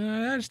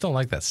 I just don't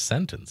like that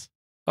sentence.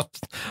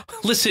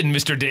 Listen,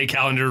 Mr. Day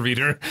Calendar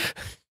Reader.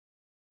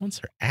 Once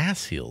her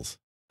ass heals.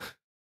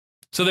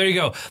 So there you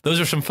go. Those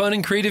are some fun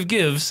and creative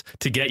gives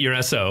to get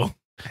your SO.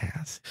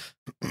 Ass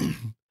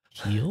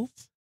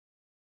heals?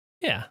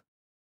 Yeah.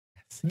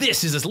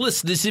 This is a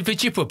list. This is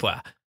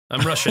Pichipapa.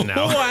 I'm Russian now.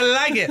 Oh, I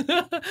like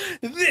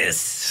it.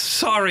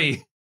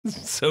 Sorry,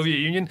 Soviet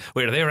Union.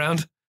 Wait, are they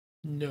around?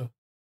 No.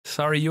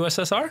 Sorry,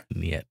 USSR?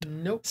 Yet.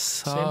 Nope.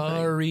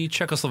 Sorry,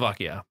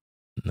 Czechoslovakia.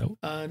 Nope.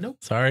 Nope.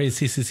 Sorry,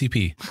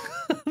 CCCP.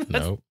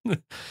 Nope.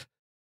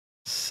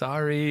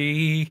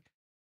 Sorry,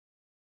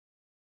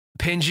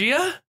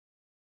 Pangea?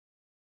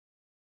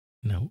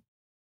 Nope.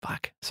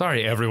 Fuck.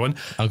 Sorry, everyone.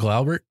 Uncle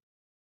Albert?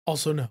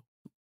 Also no.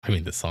 I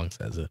mean, the song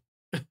says it.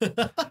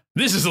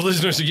 This is a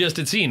listener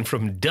suggested scene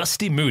from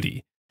Dusty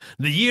Moody.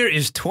 The year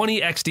is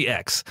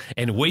 20XDX,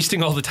 and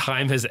wasting all the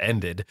time has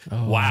ended.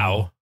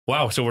 Oh.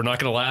 Wow, so we're not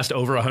going to last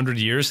over 100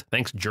 years?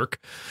 Thanks, jerk.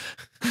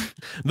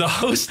 The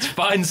host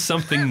finds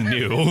something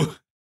new.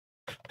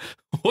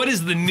 What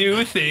is the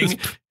new thing?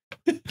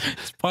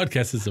 This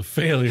podcast is a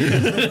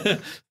failure.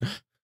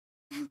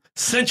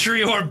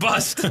 Century or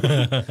bust.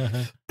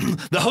 The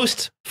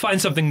host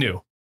finds something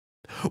new.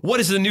 What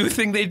is the new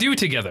thing they do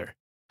together?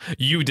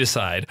 You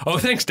decide. Oh,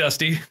 thanks,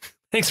 Dusty.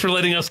 Thanks for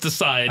letting us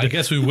decide. I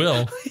guess we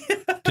will.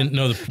 Didn't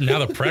know.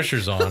 Now the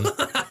pressure's on.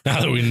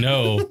 Now that we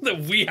know.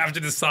 That we have to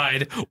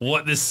decide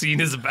what this scene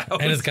is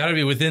about. And it's got to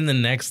be within the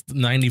next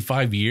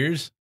 95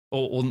 years.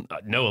 Oh, well,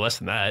 no, less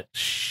than that.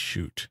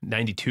 Shoot.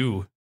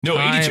 92. No,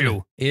 Time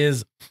 82.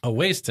 is a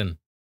wasting.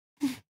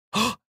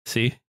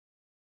 See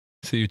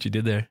what you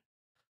did there?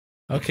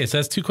 Okay, so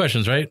that's two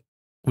questions, right?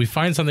 We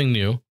find something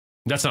new.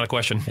 That's not a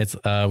question. It's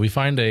we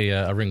find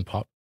a ring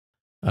pop.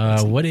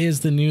 What is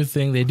the new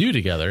thing they do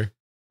together?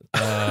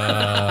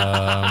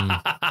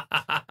 I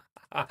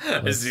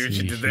Let's see what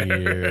you did see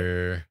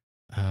there.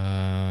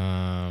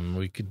 here.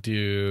 We could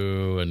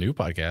do a new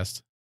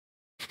podcast.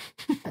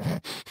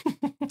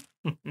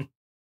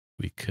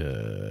 We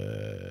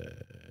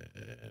could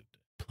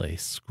play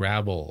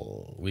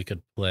Scrabble. We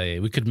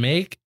could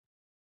make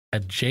a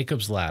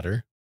Jacob's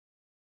ladder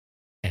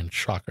and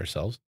shock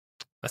ourselves.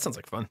 That sounds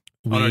like fun.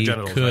 We On our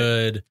genitals,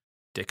 could right?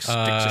 Dicks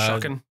are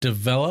shocking.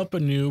 develop a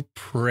new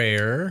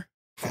prayer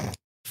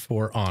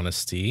for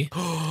honesty.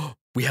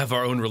 We have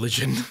our own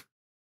religion.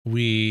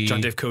 We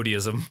John Dave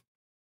Codyism.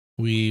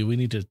 we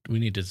need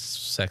to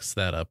sex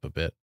that up a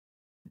bit.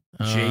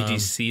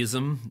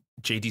 JDCism.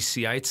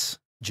 JDCites.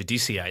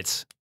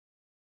 JDCites.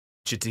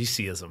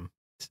 JDCism.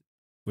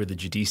 We're the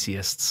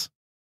JDCists.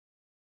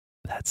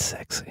 That's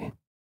sexy.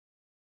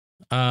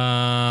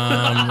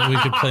 We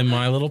could play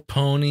My Little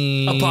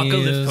Pony.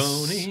 Apocalypse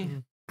Pony.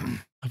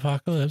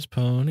 Apocalypse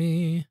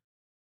Pony.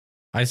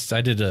 I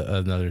did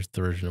another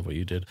version of what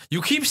you did.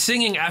 You keep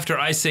singing after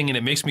I sing, and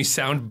it makes me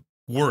sound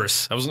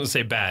worse. I was going to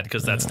say bad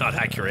because that's not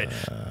accurate.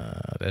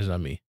 That's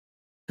not me.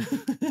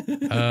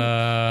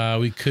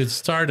 We could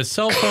start a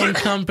cell phone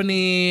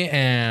company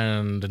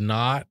and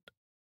not.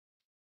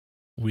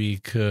 We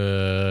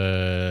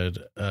could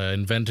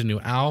invent a new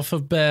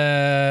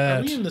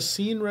alphabet. Are we in the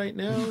scene right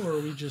now, or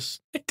are we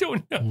just? I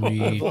don't know.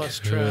 We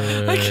lost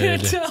track. I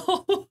can't could-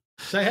 tell.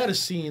 So I had a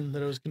scene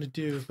that I was going to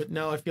do, but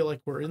now I feel like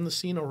we're in the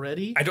scene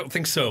already. I don't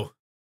think so.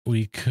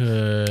 We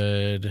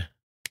could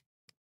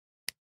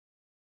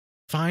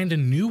find a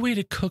new way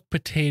to cook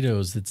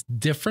potatoes that's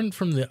different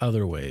from the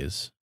other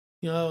ways.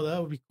 That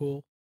would be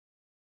cool.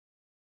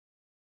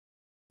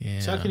 Yeah.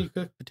 So how can you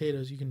cook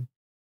potatoes? You can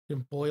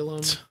boil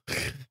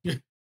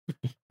them,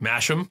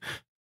 Mash them.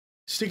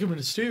 stick them in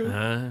a stew.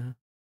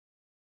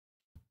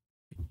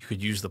 You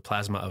could use the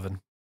plasma oven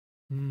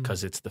Mm.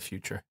 because it's the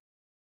future.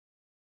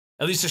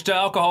 At least there's still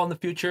alcohol in the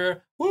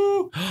future.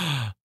 Woo!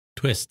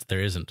 Twist,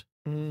 there isn't.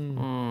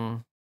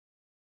 Mm.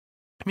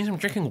 That means I'm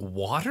drinking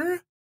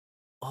water?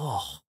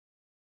 Oh.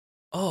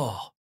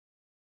 Well,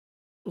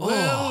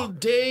 Oh.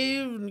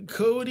 Dave and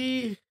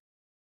Cody,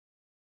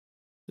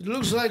 it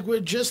looks like we're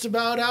just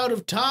about out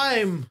of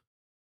time.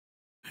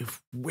 We've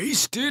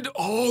wasted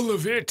all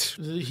of it.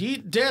 The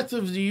heat death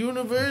of the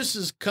universe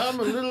has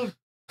come a little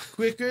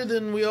quicker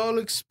than we all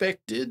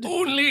expected.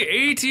 Only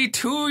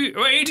 82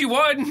 or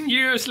 81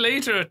 years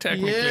later,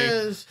 technically.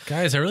 Yes,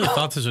 Guys, I really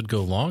thought this would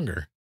go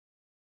longer.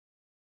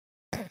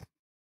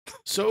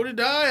 so did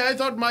I. I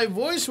thought my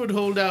voice would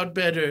hold out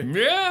better.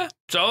 Yeah,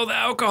 so the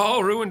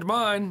alcohol ruined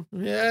mine.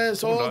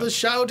 Yes, Hold all on. the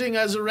shouting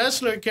as a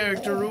wrestler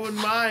character ruined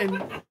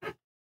mine.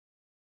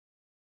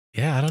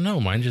 Yeah, I don't know.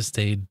 Mine just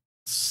stayed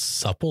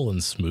supple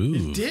and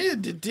smooth.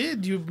 It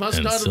did. You must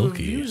And not have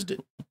silky. used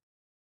it.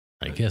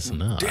 I guess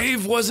not.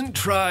 Dave wasn't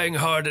trying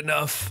hard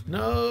enough.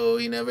 No,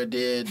 he never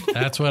did.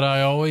 That's what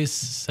I always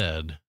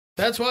said.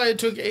 That's why it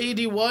took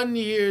 81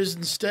 years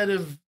instead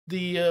of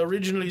the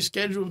originally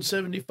scheduled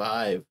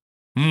 75.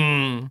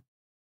 That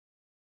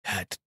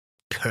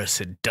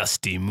cursed,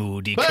 dusty,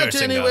 moody But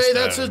cursing anyway, us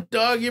that's down. an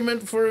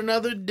argument for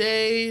another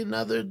day,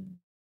 another...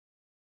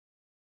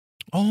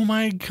 Oh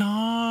my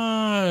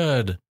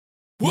god.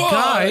 What?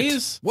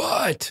 Guys,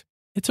 What?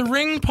 it's a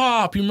ring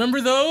pop. You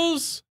remember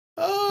those?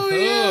 Oh,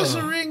 yes,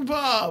 a ring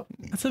pop.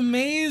 That's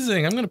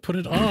amazing. I'm going to put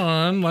it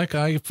on like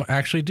I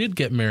actually did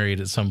get married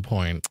at some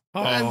point.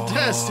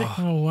 Fantastic.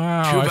 Oh,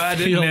 wow. Too I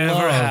bad it feel never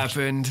loved.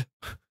 happened.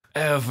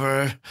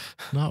 Ever.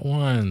 Not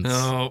once.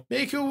 No.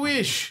 Make a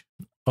wish.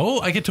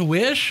 Oh, I get to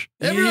wish?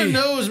 Everyone Yay.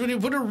 knows when you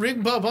put a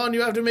ring pop on,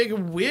 you have to make a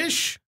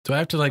wish. Do I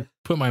have to like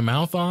put my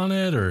mouth on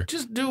it or?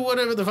 Just do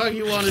whatever the fuck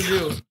you want to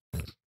do.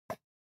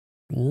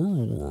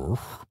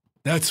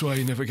 That's why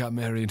you never got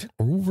married.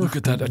 Look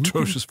at that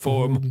atrocious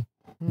form.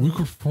 We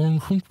could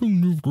find something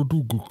new to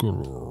do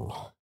together.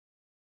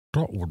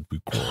 That would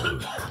be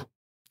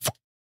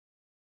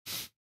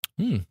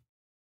great.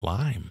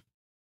 Lime.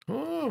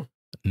 Oh,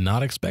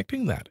 Not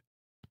expecting that.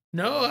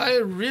 no, I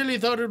really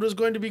thought it was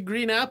going to be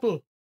green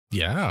apple.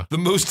 Yeah. The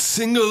most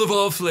single of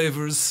all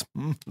flavors.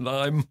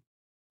 Lime.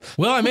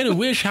 Well, I made a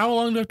wish. How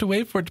long do I have to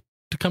wait for it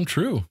to come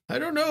true? I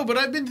don't know, but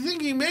I've been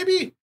thinking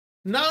maybe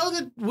now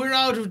that we're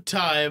out of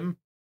time,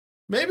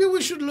 maybe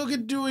we should look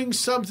at doing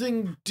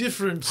something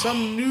different,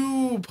 some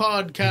new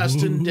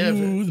podcast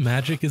endeavor. Ooh, the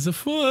magic is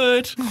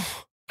afoot.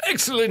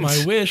 Excellent.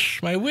 My wish.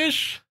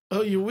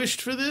 Oh, you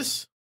wished for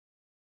this?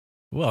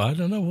 Well, I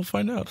don't know. We'll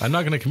find out. I'm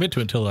not going to commit to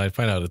it until I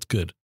find out it's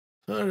good.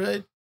 All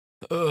right.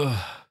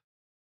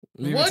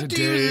 Leave What it to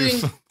do you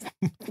Dave.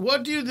 think?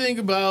 What do you think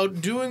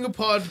about doing a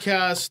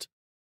podcast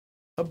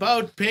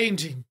about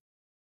painting?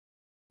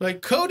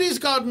 Like Cody's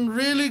gotten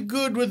really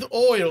good with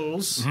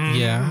oils,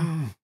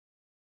 Yeah.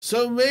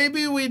 so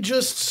maybe we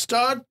just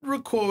start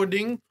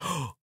recording,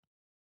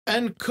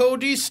 and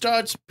Cody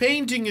starts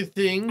painting a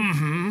thing,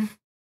 Mm-hmm.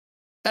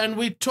 and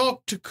we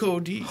talk to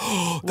Cody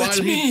while That's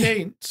he me.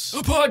 paints. A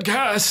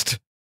podcast.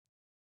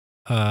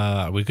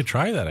 We could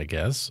try that, I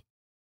guess.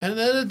 And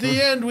then at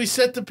the end, we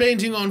set the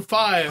painting on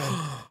fire.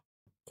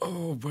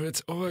 Oh, but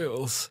it's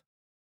oils.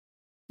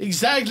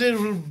 Exactly, it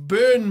will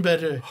burn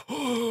better.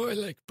 Oh, I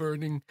like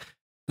burning.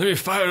 Let me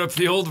fire up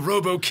the old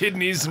robo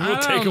kidneys and we'll I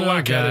take don't a know,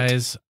 whack at it.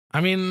 guys. I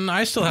mean,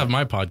 I still have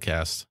my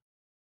podcast.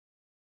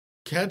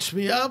 Catch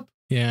me up?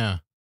 Yeah.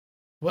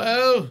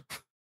 Well,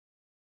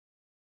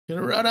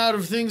 gonna run out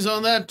of things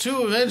on that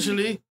too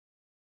eventually.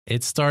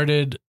 It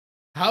started.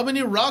 How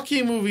many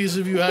Rocky movies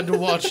have you had to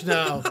watch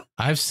now?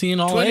 I've seen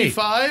all 8.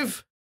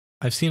 25?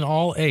 I've seen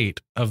all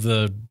 8 of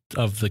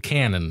the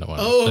canon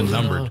ones, Oh, the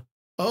numbered.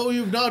 Oh,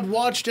 you've not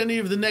watched any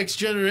of the Next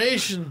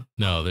Generation.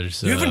 No,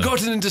 there's You haven't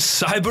gotten into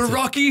Cyber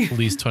Rocky? at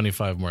least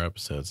 25 more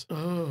episodes.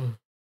 Oh,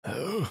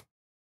 Oh,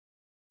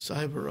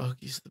 Cyber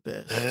Rocky's the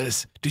best.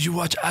 yes. Did you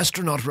watch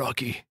Astronaut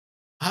Rocky?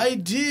 I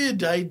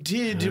did.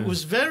 It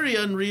was very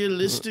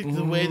unrealistic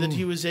the way that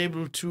he was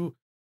able to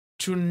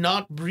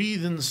not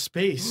breathe in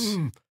space.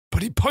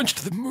 But he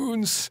punched the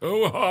moon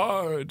so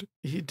hard.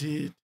 He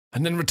did.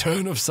 And then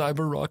Return of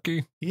Cyber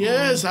Rocky.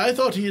 Yes, I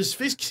thought he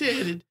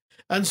asphyxiated.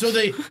 And so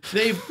they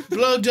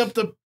plugged up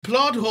the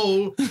plot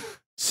hole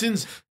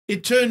since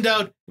it turned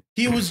out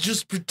he was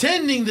just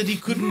pretending that he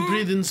couldn't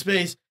breathe in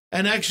space.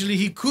 And actually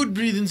he could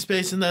breathe in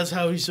space, and that's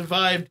how he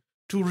survived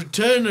to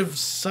Return of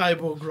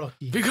Cyborg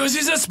Rocky. Because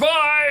he's a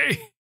spy!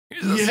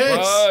 He's a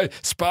Yes. spy!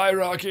 Spy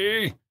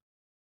Rocky!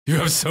 You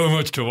have so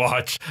much to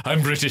watch.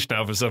 I'm British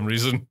now for some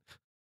reason.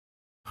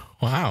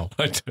 Wow.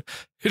 It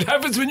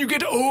happens when you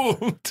get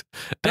old.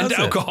 Does And it?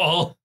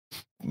 alcohol.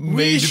 We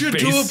made should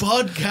do a base-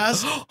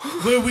 podcast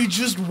where we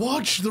just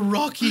watch the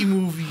Rocky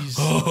movies.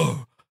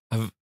 Oh,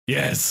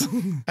 yes.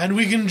 And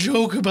we can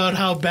joke about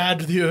how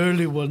bad the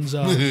early ones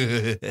are.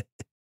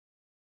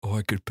 Oh,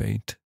 I could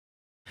paint.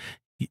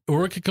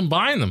 Or we could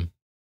combine them.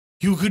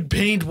 You could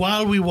paint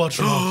while we watch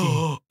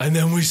Rocky. And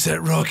then we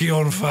set Rocky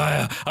on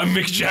fire. I'm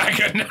Mick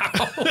Jagger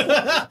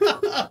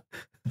now.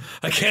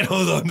 I can't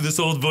hold on to this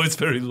old voice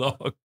very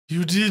long.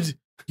 You did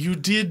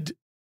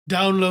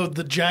download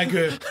the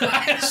Jagger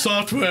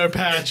software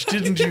patch,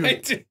 didn't you? I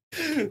did.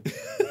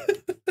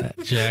 That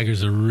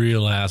Jagger's a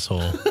real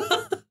asshole.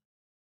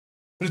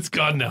 It's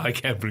gone now. I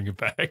can't bring it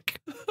back.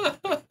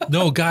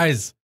 No,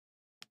 guys,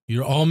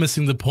 you're all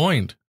missing the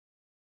point.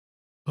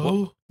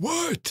 Oh,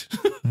 What?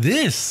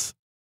 This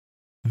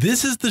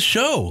is the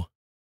show.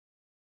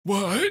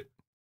 What?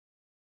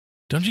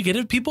 Don't you get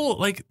it? People,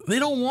 like, they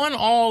don't want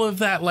all of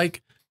that,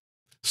 like,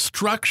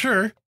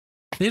 structure.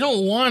 They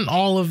don't want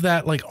all of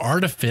that, like,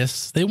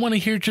 artifice. They want to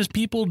hear just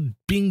people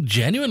being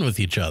genuine with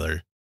each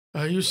other.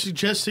 are you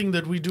suggesting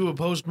that we do a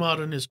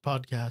postmodernist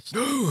podcast?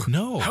 No.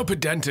 No. How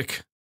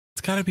pedantic.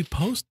 It's got to be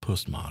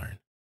postmodern.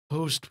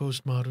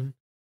 Postmodern.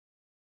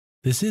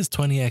 This is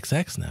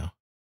 20XX now.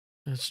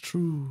 That's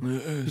true.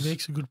 Yes. He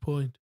makes a good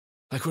point.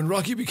 Like when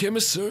Rocky became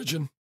a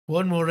surgeon.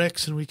 One more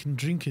X and we can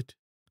drink it.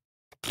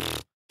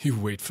 You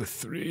wait for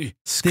 3.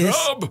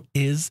 Scrub.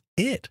 Is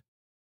it.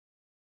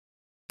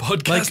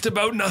 Podcast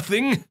about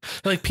nothing.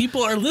 Like,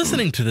 people are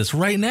listening to this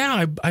right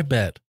now, I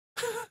bet.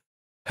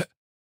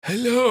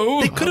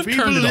 Hello. They could Are have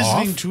people turned it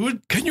listening off. to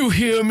it? Can you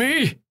hear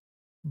me?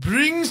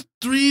 Bring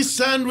 3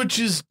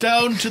 sandwiches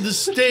down to the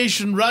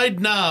station right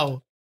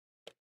now.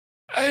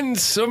 And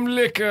some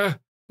liquor.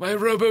 My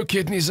robo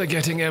kidneys are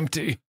getting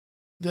empty.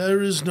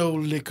 There is no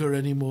liquor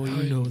anymore,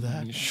 you know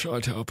that.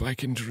 Shut up, I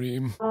can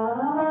dream.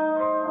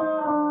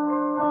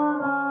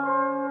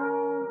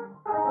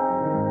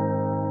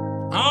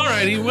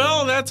 Alrighty,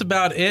 well, that's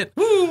about it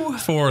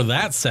for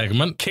that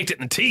segment. Kicked it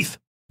in the teeth.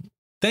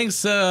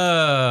 Thanks,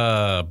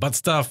 Butt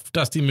Stuff,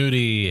 Dusty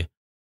Moody,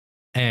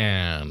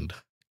 and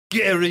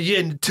Gary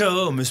and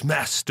Thomas,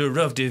 master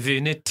of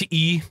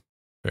divinity.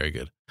 very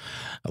good.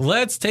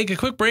 Let's take a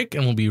quick break,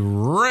 and we'll be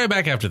right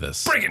back after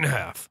this. Break it in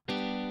half.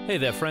 Hey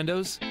there,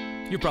 friendos.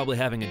 You're probably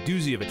having a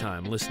doozy of a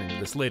time listening to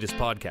this latest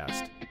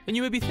podcast. And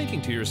you may be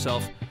thinking to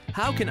yourself,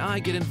 how can I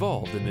get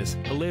involved in this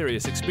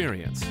hilarious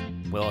experience?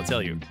 Well, I'll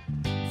tell you.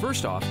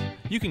 First off,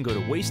 you can go to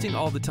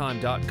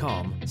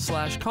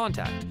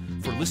wastingallthetime.com/contact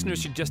for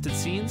listener-suggested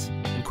scenes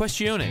and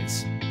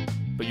questiones.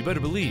 But you better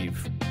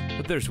believe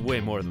that there's way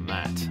more than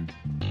that.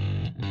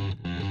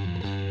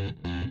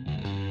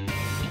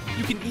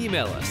 can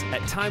email us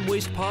at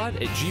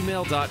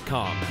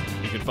timewastepod@gmail.com.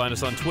 You can find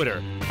us on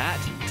Twitter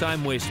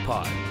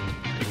 @timewastepod.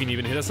 You can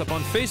even hit us up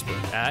on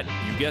Facebook at,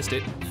 you guessed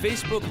it,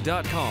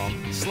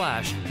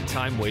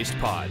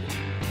 facebook.com/timewastepod.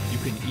 You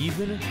can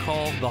even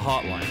call the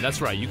hotline.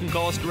 That's right, you can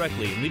call us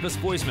directly and leave us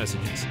voice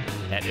messages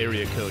at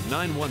area code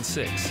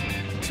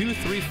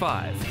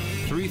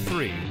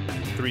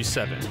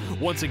 916-235-3337.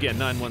 Once again,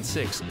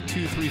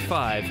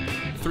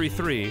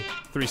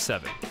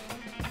 916-235-3337.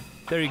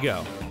 There you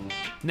go.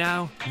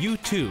 Now, you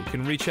too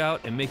can reach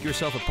out and make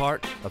yourself a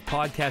part of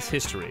podcast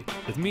history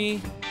with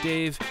me,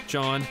 Dave,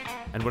 John,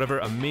 and whatever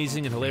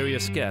amazing and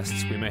hilarious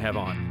guests we may have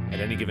on at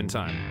any given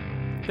time.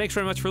 Thanks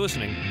very much for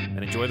listening,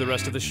 and enjoy the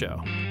rest of the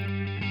show.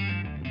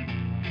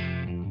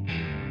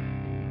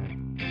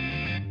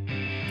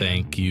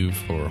 Thank you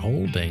for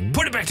holding.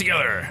 Put it back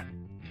together.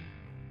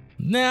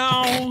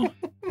 Now,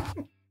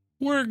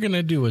 we're going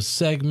to do a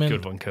segment.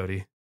 Good one,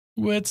 Cody.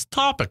 It's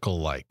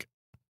topical like,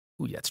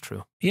 Ooh, yeah, that's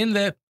true. in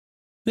that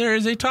there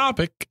is a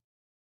topic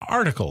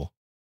article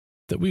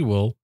that we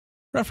will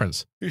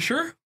reference. You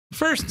sure?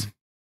 First,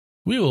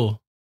 we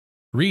will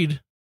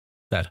read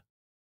that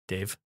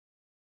Dave,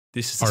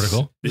 this is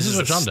article. This is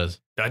what a John does.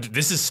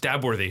 This is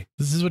stab worthy.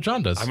 This is what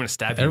John does. I'm going to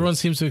stab you. Everyone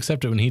seems to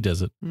accept it when he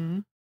does it. Mm-hmm.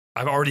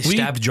 I've already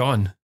stabbed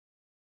John.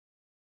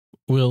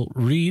 We'll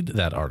read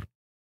that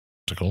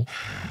article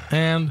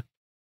and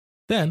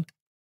then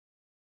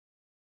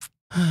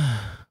I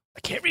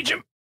can't reach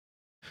him.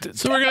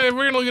 so we're gonna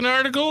look at an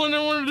article and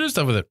then we're gonna do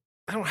stuff with it.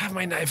 I don't have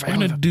my knife. We're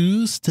gonna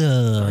do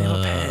stuff. I have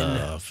a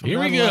pen. Here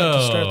we I'm not allowed go.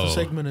 to start the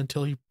segment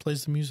until he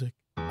plays the music.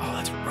 Oh,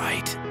 that's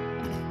right.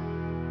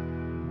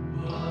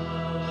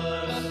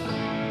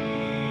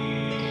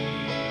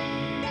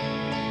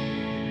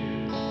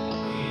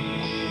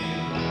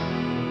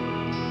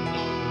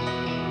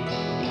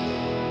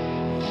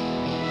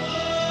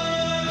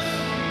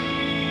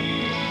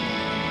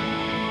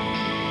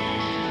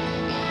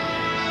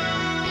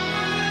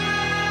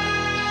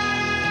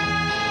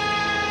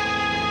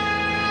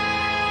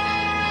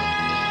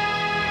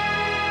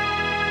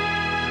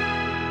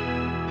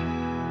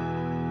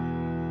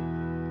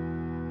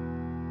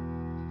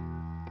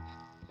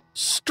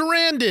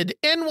 Stranded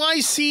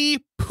NYC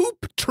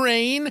poop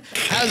train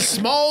has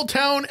small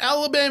town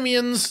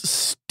Alabamians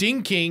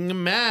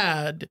stinking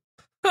mad.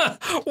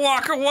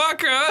 Waka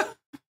waka.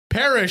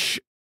 Parrish,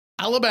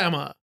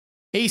 Alabama.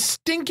 A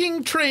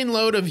stinking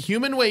trainload of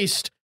human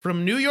waste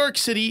from New York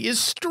City is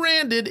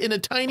stranded in a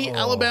tiny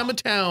Alabama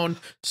town,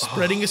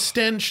 spreading a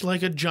stench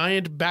like a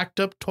giant backed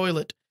up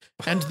toilet.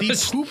 And the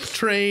poop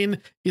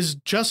train is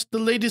just the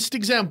latest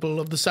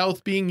example of the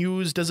South being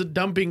used as a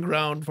dumping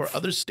ground for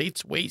other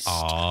states' waste.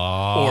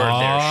 Or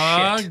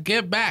their shit.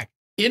 Get back.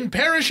 In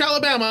Parrish,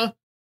 Alabama,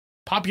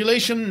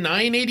 population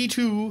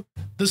 982,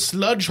 the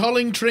sludge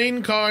hauling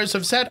train cars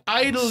have sat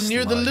idle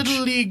near the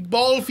Little League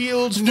ball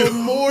fields for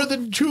more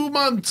than 2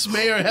 months,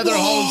 Mayor Heather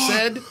Hall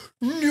said.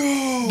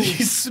 No.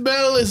 The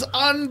smell is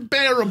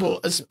unbearable,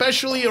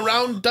 especially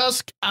around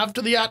dusk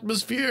after the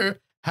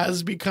atmosphere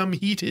has become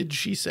heated,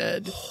 she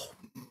said.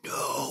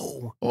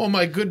 No. Oh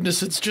my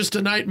goodness, it's just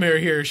a nightmare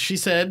here, she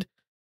said.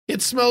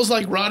 It smells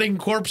like rotting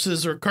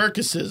corpses or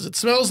carcasses. It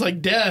smells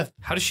like death.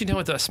 How does she know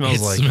what that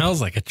smells It like?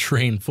 smells like a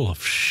train full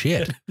of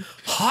shit.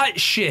 Hot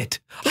shit.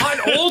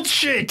 Hot old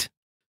shit.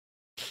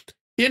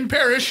 In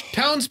Parrish,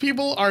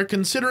 townspeople are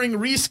considering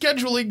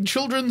rescheduling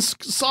children's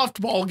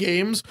softball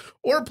games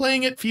or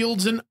playing at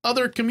fields in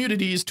other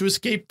communities to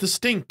escape the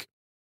stink.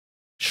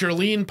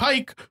 Shirlene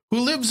Pike, who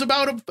lives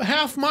about a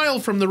half mile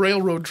from the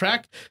railroad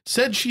track,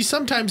 said she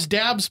sometimes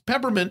dabs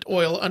peppermint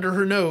oil under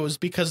her nose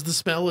because the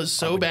smell is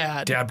so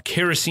bad. Dab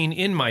kerosene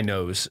in my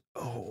nose.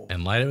 Oh,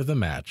 And light it with a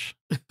match.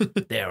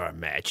 there are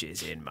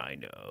matches in my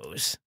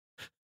nose.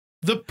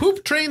 The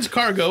poop train's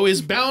cargo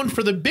is bound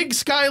for the Big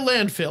Sky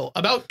landfill,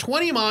 about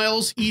 20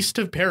 miles east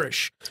of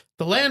Parrish.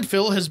 The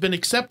landfill has been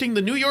accepting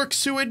the New York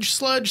sewage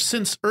sludge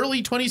since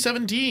early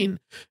 2017.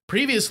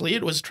 Previously,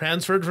 it was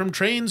transferred from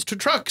trains to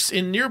trucks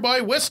in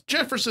nearby West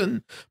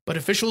Jefferson, but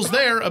officials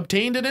there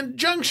obtained an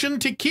injunction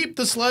to keep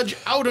the sludge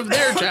out of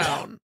their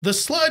town. The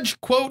sludge,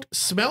 quote,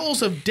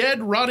 smells of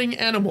dead, rotting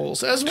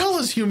animals, as well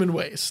as human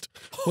waste,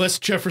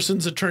 West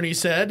Jefferson's attorney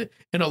said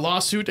in a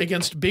lawsuit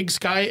against Big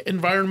Sky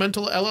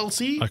Environmental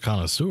LLC. A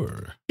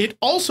connoisseur. It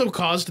also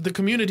caused the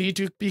community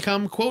to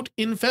become, quote,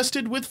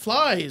 infested with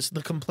flies,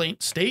 the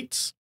complaint states.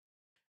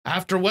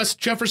 After West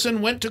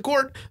Jefferson went to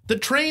court, the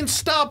train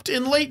stopped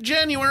in late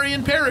January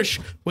in Parrish,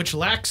 which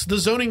lacks the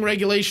zoning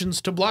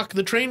regulations to block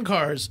the train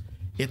cars.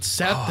 It's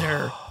sat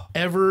there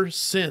ever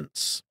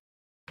since.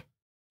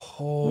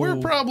 We're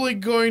probably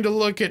going to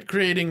look at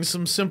creating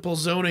some simple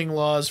zoning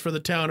laws for the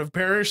town of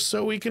Parrish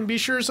so we can be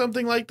sure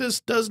something like this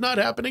does not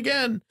happen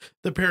again,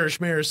 the parish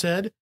mayor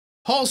said.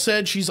 Hall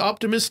said she's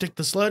optimistic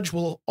the sludge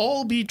will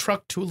all be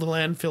trucked to the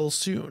landfill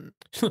soon.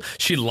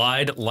 She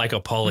lied like a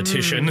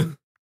politician.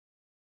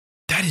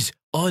 That is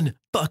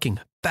unfucking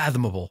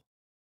fathomable.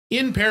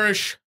 In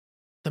Parrish,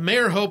 the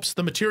mayor hopes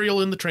the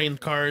material in the train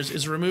cars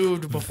is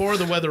removed before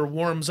the weather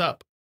warms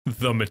up.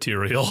 The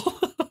material.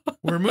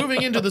 We're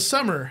moving into the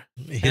summer.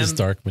 His And-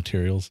 dark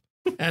materials.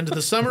 And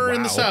the summer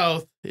in the Wow.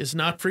 South is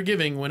not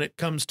forgiving when it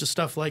comes to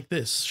stuff like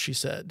this, she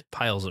said.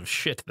 Piles of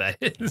shit, that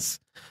is.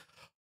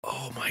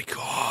 Oh my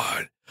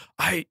God.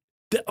 I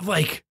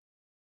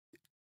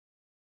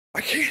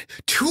can't.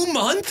 2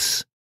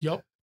 months?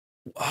 Yep.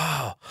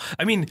 Wow.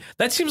 I mean,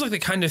 that seems like the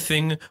kind of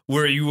thing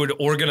where you would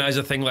organize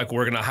a thing like,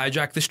 we're going to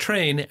hijack this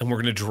train and we're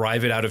going to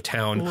drive it out of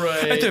town.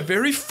 Right. At the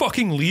very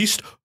fucking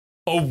least,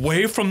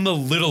 away from the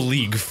Little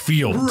League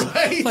field.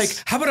 Right. Like,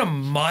 how about a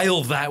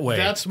mile that way?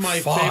 That's my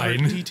Fine.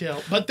 favorite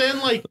detail. But then,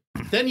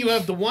 then you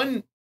have the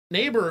one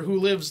neighbor who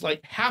lives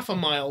like half a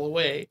mile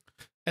away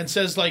and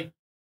says, like,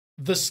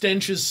 the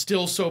stench is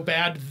still so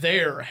bad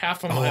there,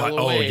 half a mile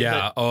away.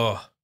 Yeah.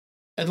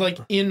 And like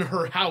in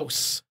her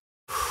house.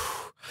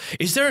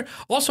 Is there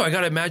also, I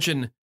got to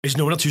imagine, is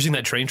no one else using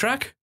that train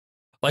track?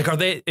 Like,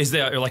 is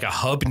there like a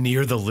hub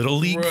near the Little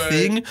League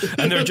thing?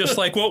 And they're just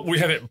like, well, we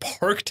have it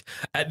parked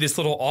at this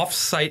little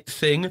off-site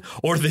thing,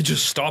 or they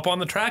just stop on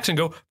the tracks and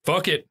go,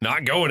 fuck it,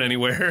 not going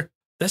anywhere.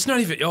 That's not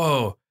even,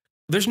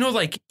 there's no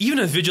like, even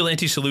a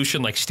vigilante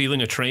solution like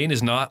stealing a train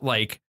is not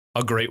like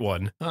a great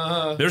one.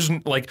 There's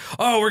like,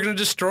 we're going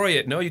to destroy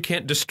it. No, you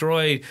can't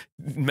destroy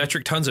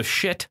metric tons of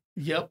shit.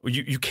 Yep.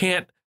 You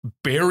can't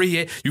bury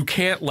it. You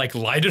can't like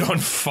light it on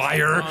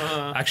fire.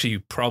 Actually, you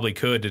probably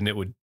could, and it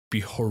would be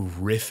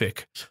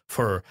horrific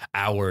for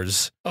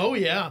hours. Oh,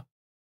 yeah.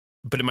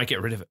 But it might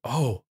get rid of it.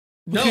 Oh.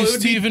 No, Okay, it would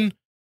Steven.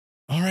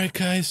 All right,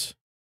 guys.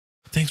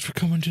 Thanks for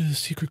coming to the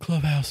secret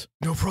clubhouse.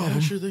 No be. problem. Yeah,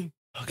 sure thing.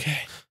 Okay.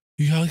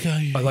 You all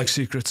got I like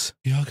secrets.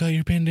 you all got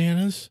your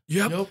bandanas?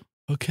 Yep.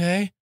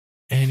 Okay.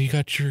 And you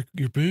got your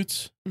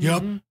boots?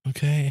 Yep. Mhm.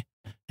 Okay.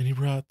 And you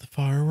brought the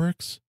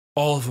fireworks?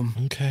 All of them.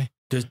 Okay.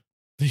 Did-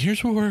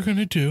 Here's what we're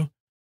gonna do.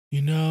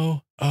 You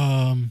know,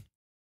 I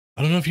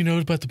don't know if you know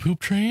about the poop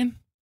train.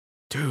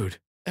 Dude.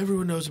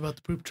 Everyone knows about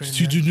the poop train.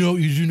 You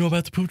do know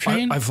about the poop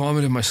train? I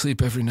vomit in my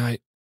sleep every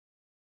night.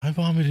 I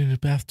vomited in a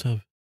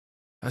bathtub.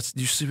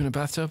 You sleep in a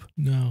bathtub?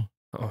 No.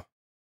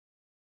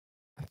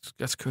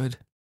 That's good.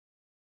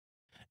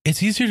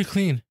 It's easier to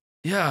clean.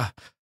 Yeah.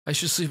 I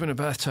should sleep in a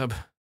bathtub.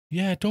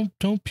 Yeah, don't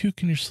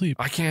puke in your sleep.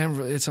 I can't.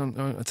 It's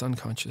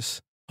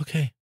unconscious.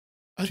 Okay.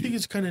 I think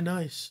it's kind of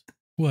nice.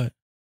 What?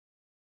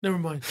 Never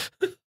mind.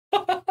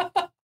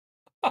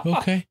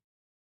 Okay.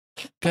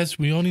 Guys,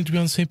 we all need to be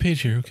on the same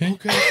page here, okay?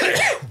 Okay.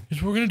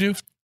 Here's what we're gonna do.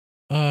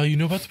 You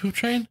know about the poop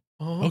train?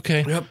 Uh-huh.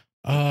 Okay. Yep.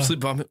 Sleep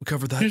vomit. We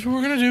covered that. Here's what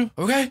we're gonna do.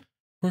 Okay.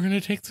 We're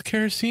gonna take the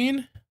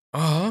kerosene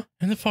Uh-huh.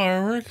 and the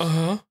fireworks.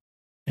 Uh-huh.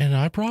 And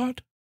I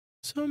brought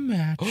some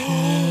matches.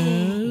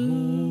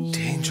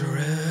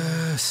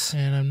 Dangerous.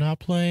 And I'm not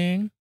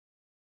playing.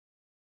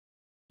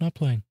 Not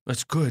playing.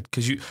 That's good,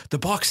 because the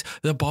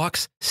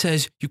box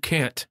says you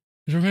can't.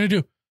 Here's what we're gonna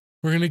do.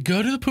 We're gonna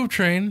go to the poop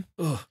train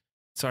Ugh.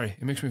 Sorry,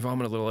 it makes me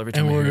vomit a little every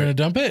time and I we're hear gonna it.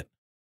 dump it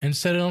and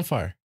set it on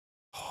fire.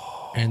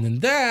 And then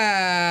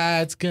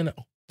that's gonna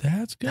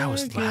That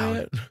was get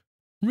loud.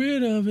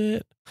 rid of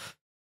it.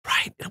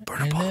 Right, it'll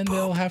burn And up all then the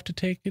they'll poop. have to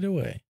take it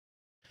away.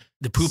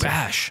 The poop So-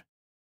 ash.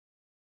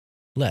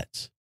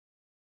 Let's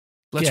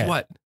Let's Yeah.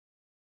 what?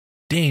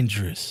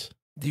 dangerous.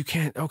 You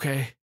can't.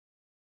 Okay.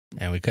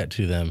 And we cut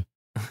to them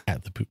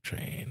at the poop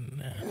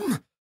train.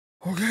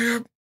 Okay.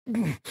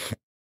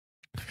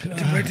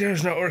 My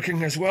dinner's not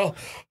working as well.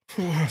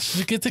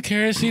 We get the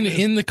kerosene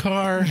in the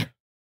car.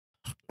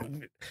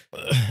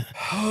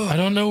 I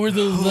don't know where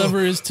the lever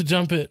is to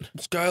dump it.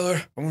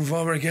 Skylar, I'm gonna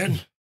vomit again.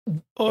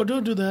 Oh,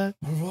 don't do that.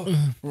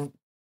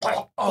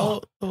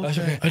 Oh, That's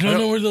okay. okay. I don't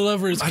know where the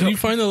lever is. I Can don't- you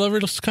find the lever,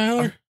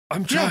 Skylar?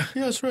 I'm trying.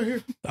 Yeah, it's right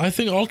here. I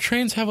think all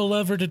trains have a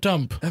lever to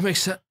dump. That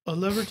makes sense. A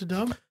lever to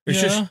dump?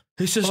 It's Yeah.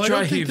 just Oh, I dry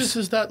don't think heaves. this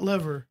is that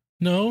lever.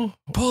 No?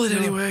 Pull it No.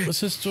 anyway.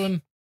 What's this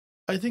one?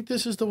 I think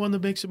this is the one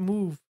that makes it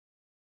move.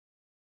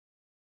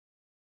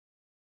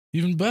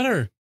 Even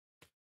better.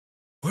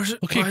 Where's it?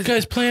 Okay, Why-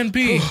 guys, plan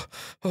B.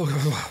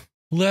 Oh,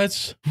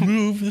 Let's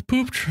move the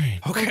poop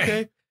train.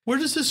 okay. Where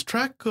does this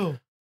track go?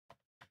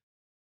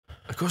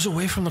 It goes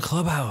away from the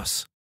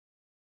clubhouse.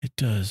 It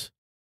does.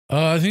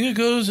 I think it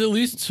goes at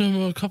least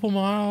a couple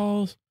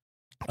miles.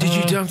 Did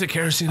you Uh, dump the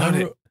kerosene on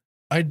it?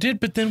 I did,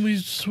 but then we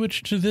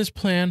switched to this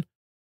plan.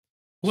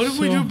 What if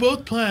we So- do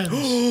both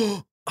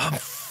plans? I'm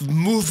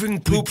moving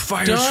poop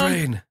fire dump-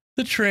 train.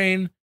 The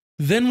train,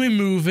 then we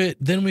move it,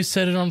 then we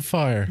set it on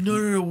fire.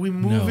 No. We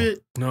move No.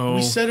 it. No.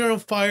 We set it on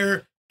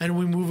fire, and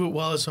we move it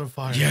while it's on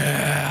fire.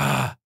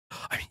 Yeah.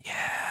 I mean,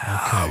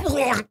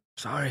 yeah.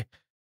 Sorry.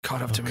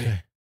 Caught up to me.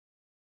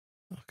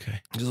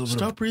 Okay. Just a little bit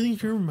Stop breathing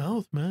through your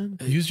mouth, man.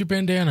 Use your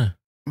bandana.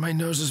 my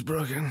nose is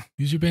broken.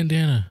 Use your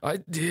bandana. I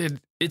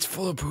did. It's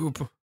full of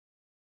poop.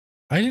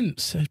 I didn't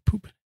say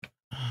poop.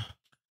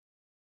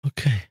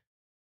 Okay.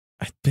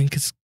 I think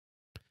it's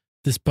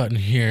this button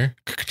here.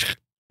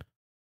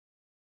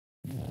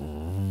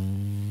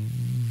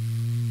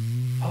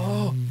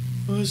 Oh.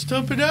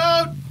 Stump it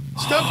out.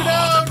 Stump it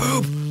out. The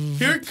poop.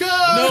 Here it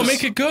comes. No,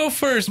 make it go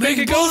first. Make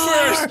it go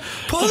first.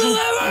 Pull the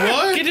lever.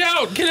 What? Get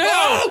out. Get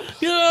out.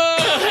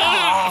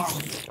 Yeah.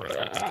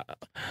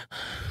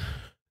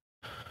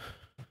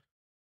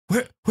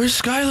 Where's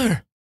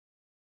Skylar?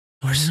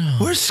 Where's I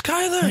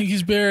Skylar? think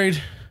he's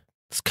buried.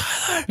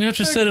 Skylar. You have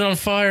to set it on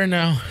fire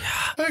now.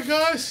 Hey,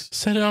 guys.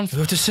 Set it on We fire.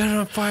 have to set it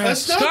on fire.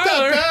 That's not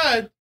Skylar. that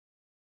bad.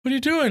 What are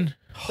you doing?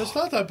 That's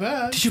not that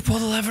bad. Did you pull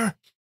the lever?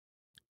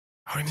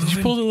 Did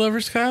you pull the lever,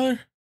 Skylar?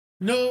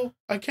 No,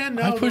 I can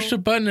now. I pushed a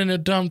button and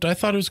it dumped. I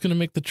thought it was going to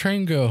make the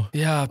train go.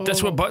 Yeah,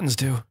 that's Oh. what buttons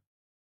do.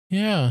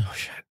 Yeah. Oh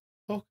shit.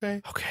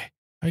 Okay. Okay.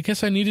 I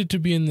guess I needed to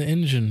be in the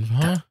engine,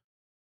 huh?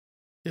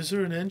 Is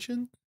there an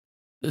engine?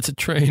 It's a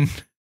train.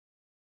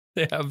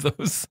 They have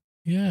those.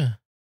 Yeah.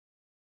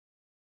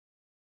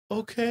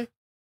 Okay.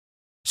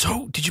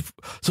 So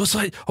it's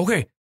like,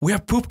 okay, we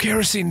have poop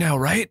kerosene now,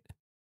 right?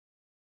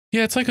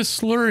 Yeah, it's like a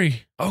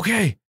slurry.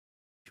 Okay.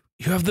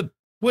 You have the,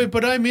 Wait,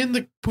 but I'm in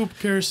the poop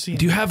kerosene.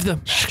 do you have the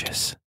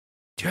matches?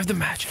 Do you have the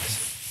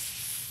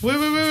matches? Wait.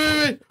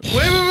 What?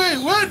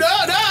 No.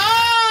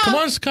 Come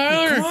on,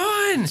 Skylar. Come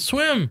on.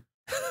 Swim.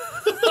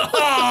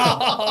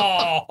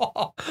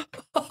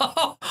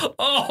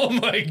 Oh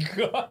my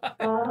God.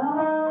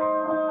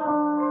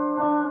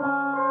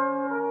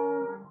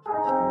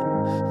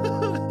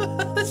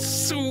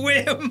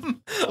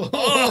 Swim.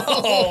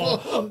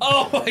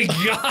 Oh my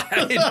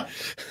God.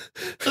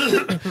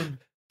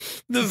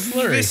 The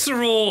Slurry.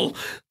 visceral.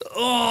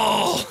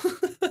 Oh.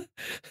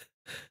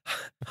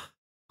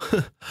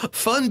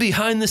 Fun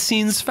behind the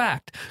scenes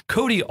fact.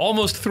 Cody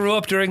almost threw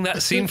up during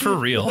that scene for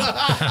real.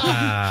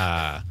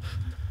 The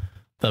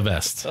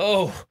best.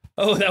 Oh,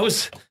 that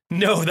was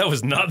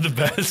not the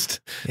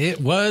best.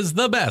 It was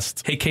the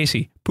best. Hey,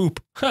 Casey, poop.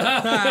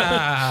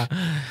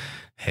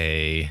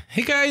 Hey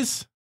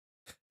guys.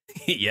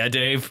 Yeah,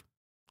 Dave.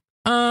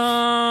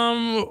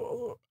 How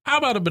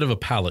about a bit of a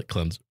palate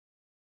cleanse?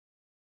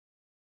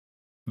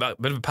 About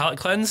a bit of a palate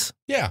cleanse?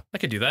 Yeah. I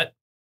could do that.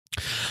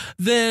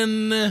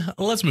 Then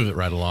let's move it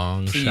right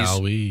along, Please,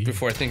 shall we?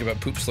 Before I think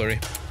about poop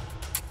slurry.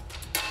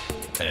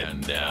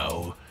 And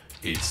now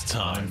it's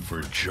time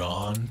for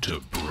John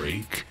to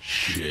break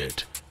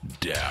shit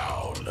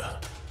down.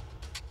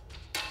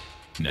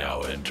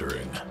 Now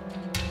entering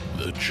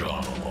the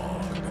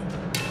Jonologue.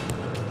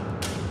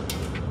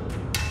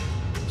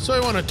 So I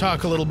want to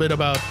talk a little bit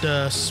about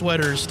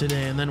sweaters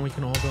today, and then we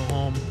can all go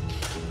home.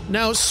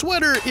 Now,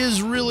 sweater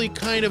is really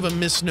kind of a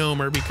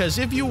misnomer, because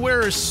if you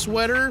wear a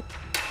sweater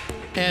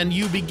and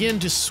you begin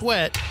to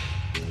sweat,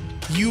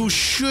 you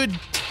should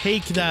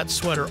take that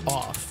sweater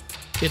off.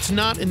 It's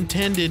not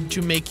intended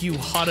to make you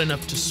hot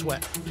enough to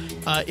sweat.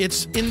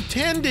 It's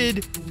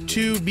intended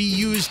to be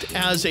used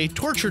as a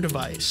torture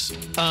device.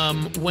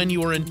 When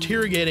you are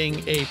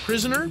interrogating a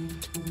prisoner,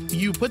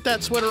 you put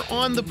that sweater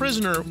on the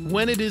prisoner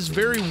when it is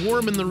very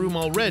warm in the room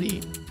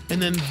already, and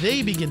then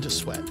they begin to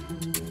sweat.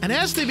 And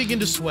as they begin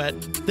to sweat,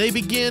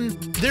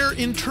 their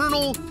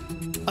internal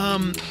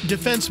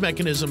defense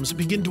mechanisms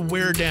begin to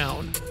wear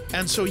down.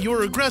 And so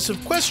your aggressive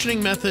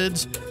questioning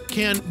methods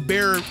can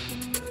bear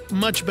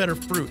much better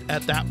fruit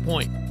at that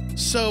point.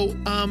 So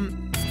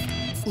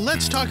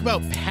let's talk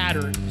about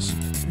patterns.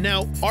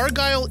 Now,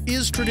 Argyle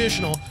is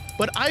traditional,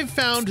 but I've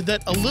found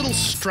that a little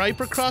stripe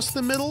across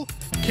the middle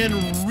can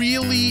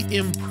really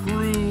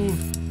improve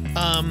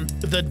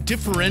the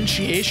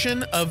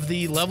differentiation of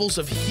the levels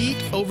of heat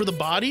over the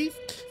body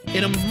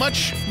in a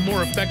much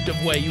more effective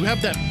way. You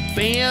have that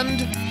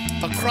band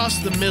across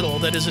the middle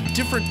that is a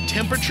different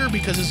temperature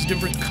because it's a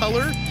different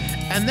color,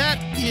 and that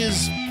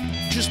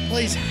just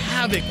plays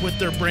havoc with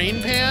their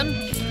brain pan.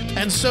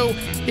 And so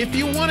if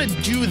you want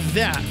to do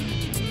that,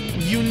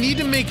 you need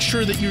to make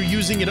sure that you're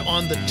using it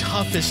on the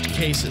toughest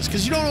cases,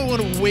 because you don't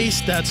want to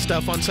waste that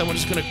stuff on someone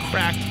who's going to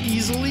crack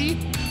easily.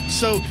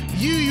 So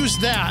you use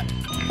that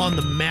on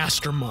the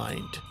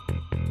mastermind.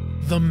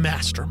 The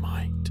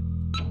mastermind.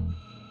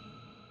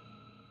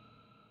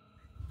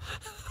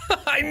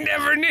 I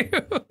never knew.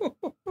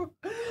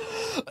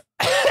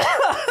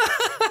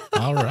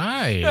 All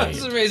right. That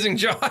was amazing,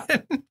 John.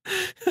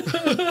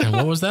 And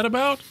what was that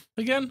about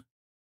again?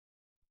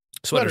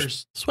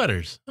 Sweaters.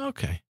 Sweaters.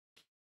 Okay.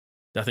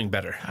 Nothing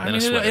better I than mean,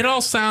 a sweater. it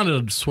all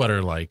sounded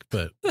sweater-like,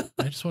 but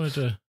I just wanted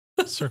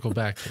to circle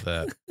back to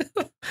that.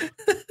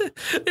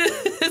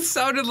 It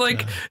sounded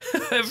like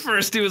at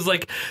first he was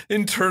like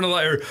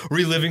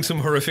reliving some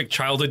horrific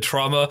childhood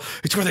trauma.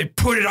 It's where they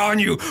put it on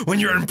you when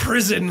you're in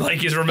prison, like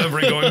he's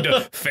remembering going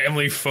to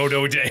family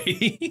photo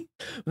day.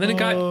 And then it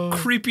got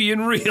creepy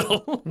and real.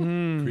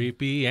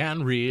 Creepy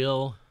and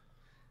real.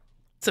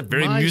 It's a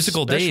very My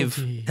musical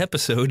specialty. Dave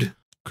episode.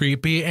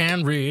 Creepy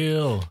and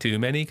real. Too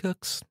many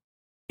cooks?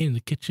 In the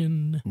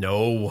kitchen.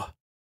 No.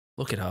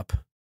 Look it up.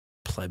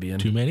 Plebeian.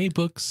 Too many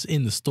books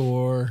in the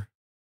store.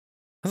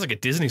 Sounds like a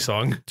Disney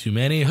song. Too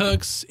many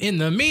hooks in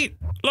the meat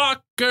locker.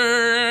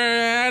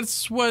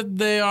 That's what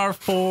they are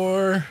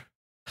for.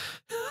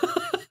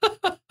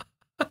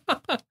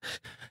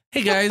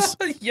 Hey, guys.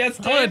 Yes,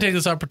 I want to take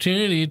this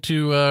opportunity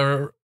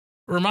to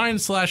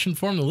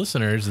remind/inform the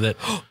listeners that,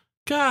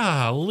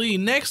 golly,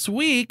 next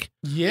week,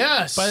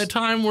 Yes. by the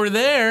time we're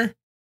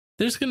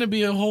there's going to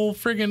be a whole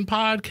friggin'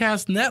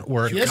 podcast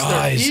network. Yes,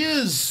 Guys. there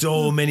is.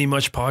 So many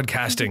much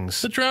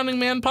podcastings. The Drowning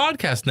Man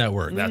Podcast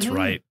Network. That's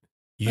right.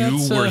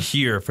 You were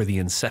here for the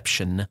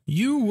inception.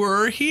 You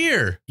were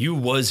here. You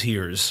was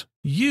here's.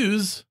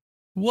 Yous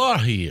were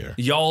here.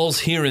 Y'all's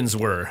hearings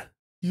were.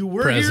 You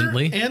were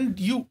Presently. here, and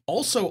you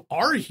also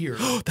are here.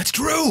 That's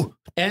true.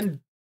 And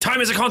Time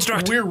is a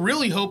construct. we're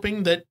really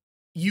hoping that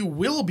you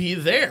will be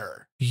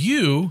there.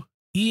 You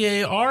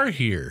EAR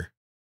here.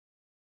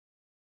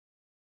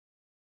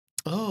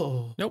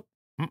 Oh,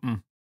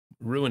 Mm-mm.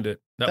 Ruined it.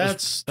 That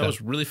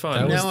was really fun.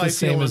 That was Now the I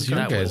same feel as you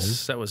that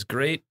guys. was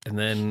great. And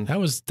then That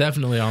was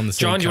definitely on the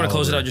same John, do you want to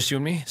close it caliber. out, just you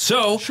and me?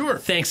 So, Sure.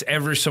 Thanks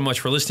ever so much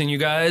for listening, you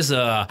guys.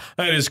 That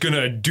is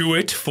gonna do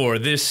it for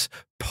this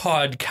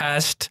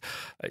podcast.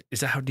 Is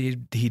that how he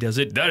does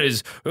it? That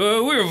is,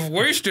 we've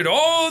wasted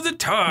all the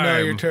time. no,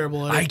 you're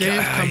terrible at it.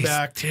 Dave, come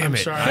back. Damn I'm it.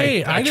 sorry.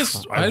 Hey, I I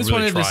just really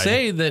wanted tried. to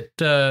say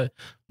that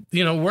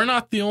we're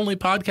not the only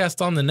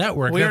podcast on the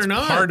network. We That's are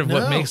not, part of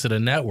what no. makes it a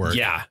network.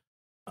 Yeah,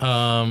 we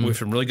have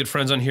some really good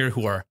friends on here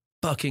who are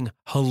fucking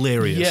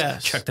hilarious.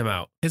 Yes. Check them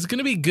out. It's going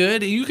to be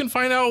good. You can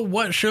find out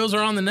what shows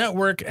are on the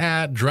network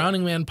at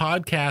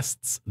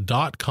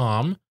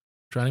drowningmanpodcasts.com.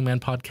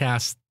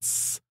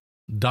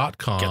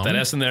 drowningmanpodcasts.com. Get that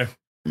S in there.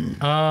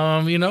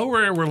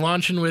 We're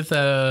launching with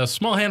a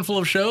small handful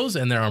of shows,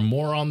 and there are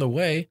more on the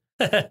way.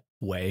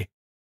 Way.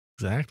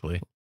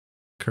 Exactly.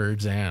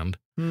 Curds and.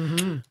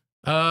 Mm-hmm.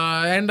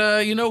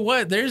 You know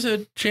what? There's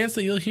a chance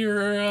that you'll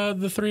hear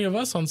the three of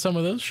us on some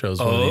of those shows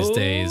one of these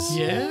days.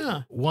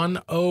 Yeah.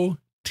 10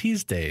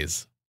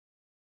 Tuesdays.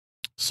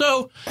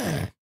 So,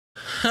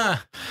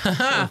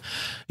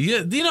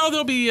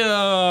 there'll be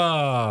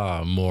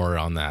more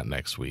on that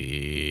next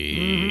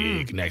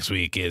week. Mhm. Next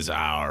week is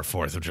our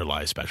 4th of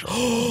July special.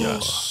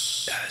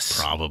 Yes.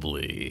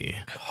 Probably.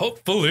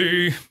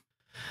 Hopefully.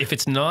 If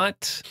it's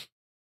not,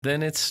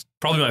 then it's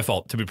probably my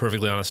fault, to be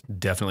perfectly honest.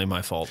 Definitely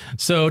my fault.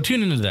 So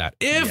tune into that.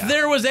 If Yeah.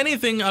 there was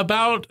anything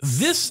about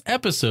this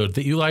episode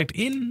that you liked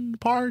in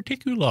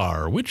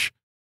particular, which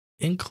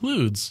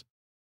includes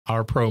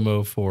our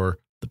promo for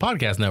the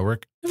podcast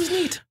network, It was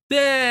neat.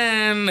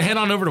 then head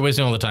on over to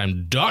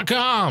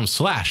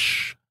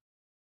wastingallthetime.com/vote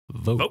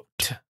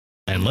Vote.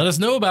 and let us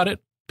know about it,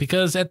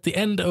 because at the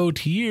end of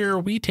the year,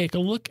 we take a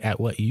look at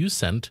what you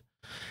sent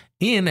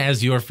in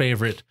as your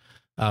favorite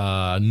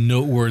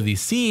noteworthy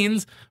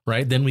scenes,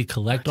 right? Then we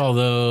collect all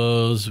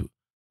those,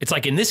 It's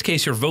like in this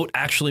case, your vote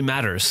actually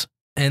matters.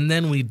 and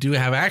then we do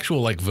have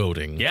actual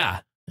voting. Yeah.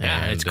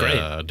 Yeah, and, it's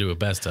great. Do a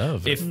best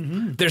of. If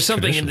Mhm. there's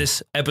something in Tradition.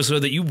 this episode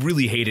that you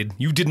really hated,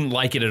 you didn't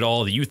like it at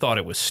all, that you thought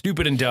it was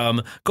stupid and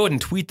dumb, go ahead and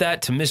tweet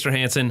that to Mr.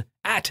 Hansen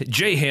at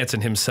J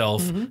Hansen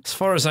himself. As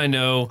far as I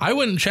know, I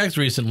went and checked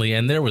recently,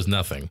 and there was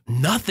nothing.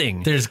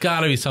 nothing. There's got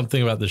to be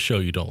something about the show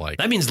you don't like.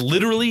 That means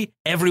literally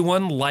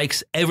everyone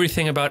likes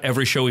everything about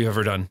every show we've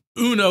ever done.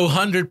 Uno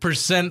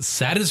 100%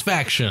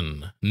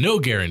 satisfaction. No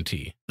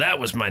guarantee. That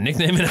was my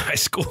nickname in high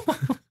school.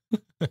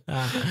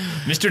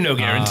 Mr. No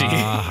Guarantee.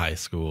 High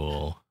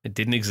school. It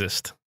didn't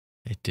exist.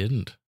 It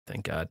didn't.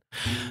 Thank God.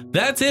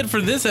 That's it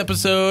for this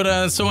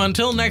episode. So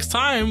until next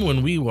time,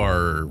 when we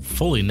are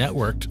fully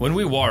networked, When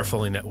we were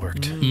fully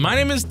networked. my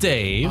name is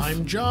Dave.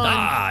 I'm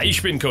John.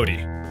 Ich bin Cody.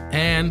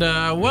 And,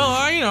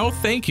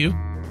 thank you.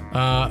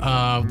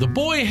 The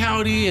boy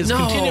Howdy is No.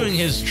 continuing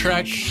his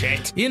trek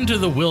into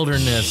the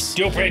wilderness.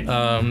 Stupid.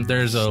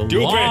 There's a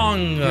Stupid.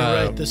 long You're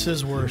right. This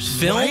is worse.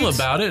 film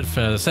about it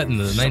set in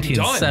the Something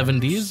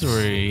 1970s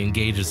where he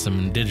engages some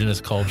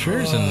indigenous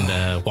cultures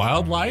and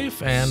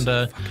wildlife.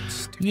 And,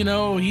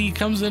 he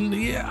comes in,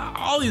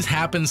 all these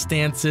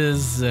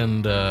happenstances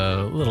and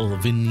little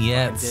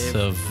vignettes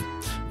of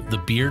the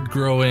beard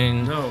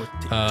growing No.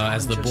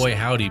 as the boy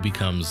Howdy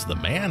becomes the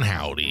man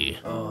Howdy.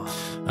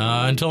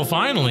 Until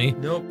finally,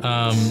 Nope.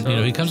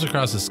 he comes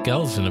across a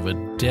skeleton of a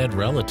dead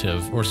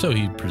relative, or so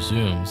he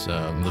presumes.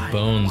 The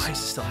bones Why is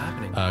this still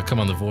happening? come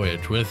on the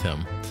voyage with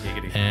him.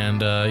 Giggity.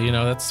 And,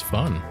 that's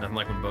fun. Nothing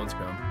like when bones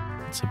come.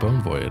 It's a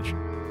bone voyage.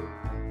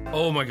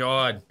 Oh my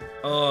God.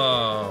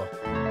 Oh.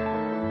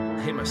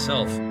 I hate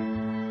myself.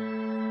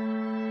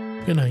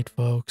 Good night,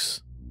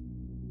 folks.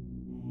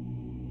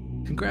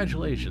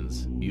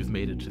 Congratulations. You've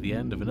made it to the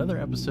end of another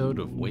episode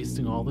of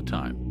Wasting All the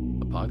Time,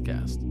 a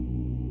podcast.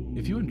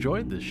 If you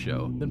enjoyed this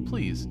show, then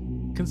please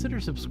consider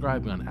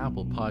subscribing on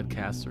Apple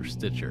Podcasts or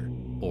Stitcher,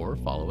 or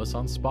follow us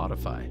on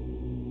Spotify.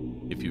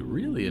 If you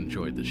really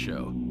enjoyed the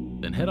show,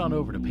 then head on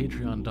over to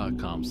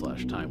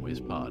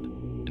patreon.com/timewastepod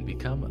and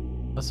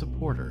become a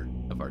supporter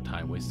of our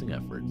time-wasting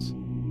efforts.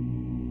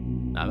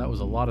 Now, that was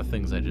a lot of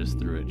things I just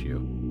threw at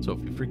you, so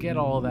if you forget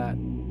all of that,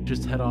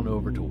 just head on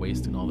over to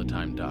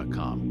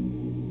wastingallthetime.com.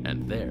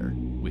 And there,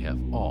 we have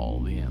all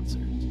the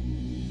answers.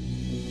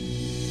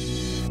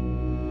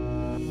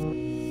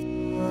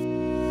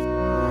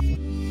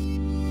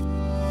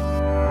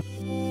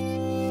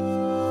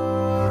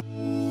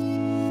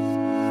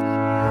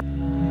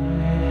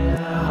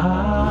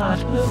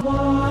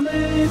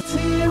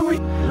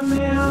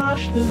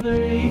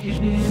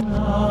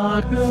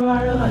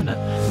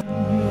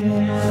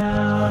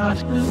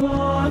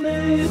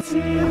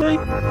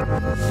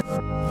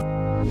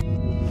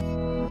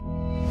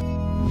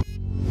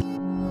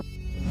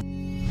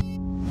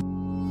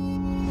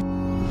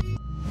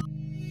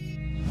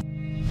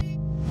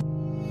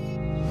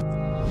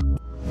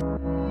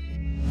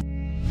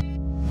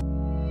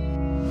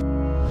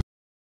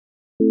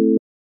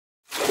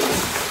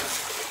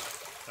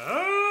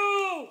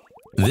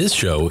 This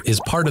show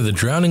is part of the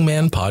Drowning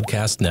Man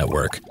Podcast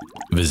Network.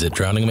 Visit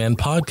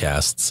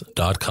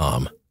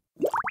drowningmanpodcasts.com.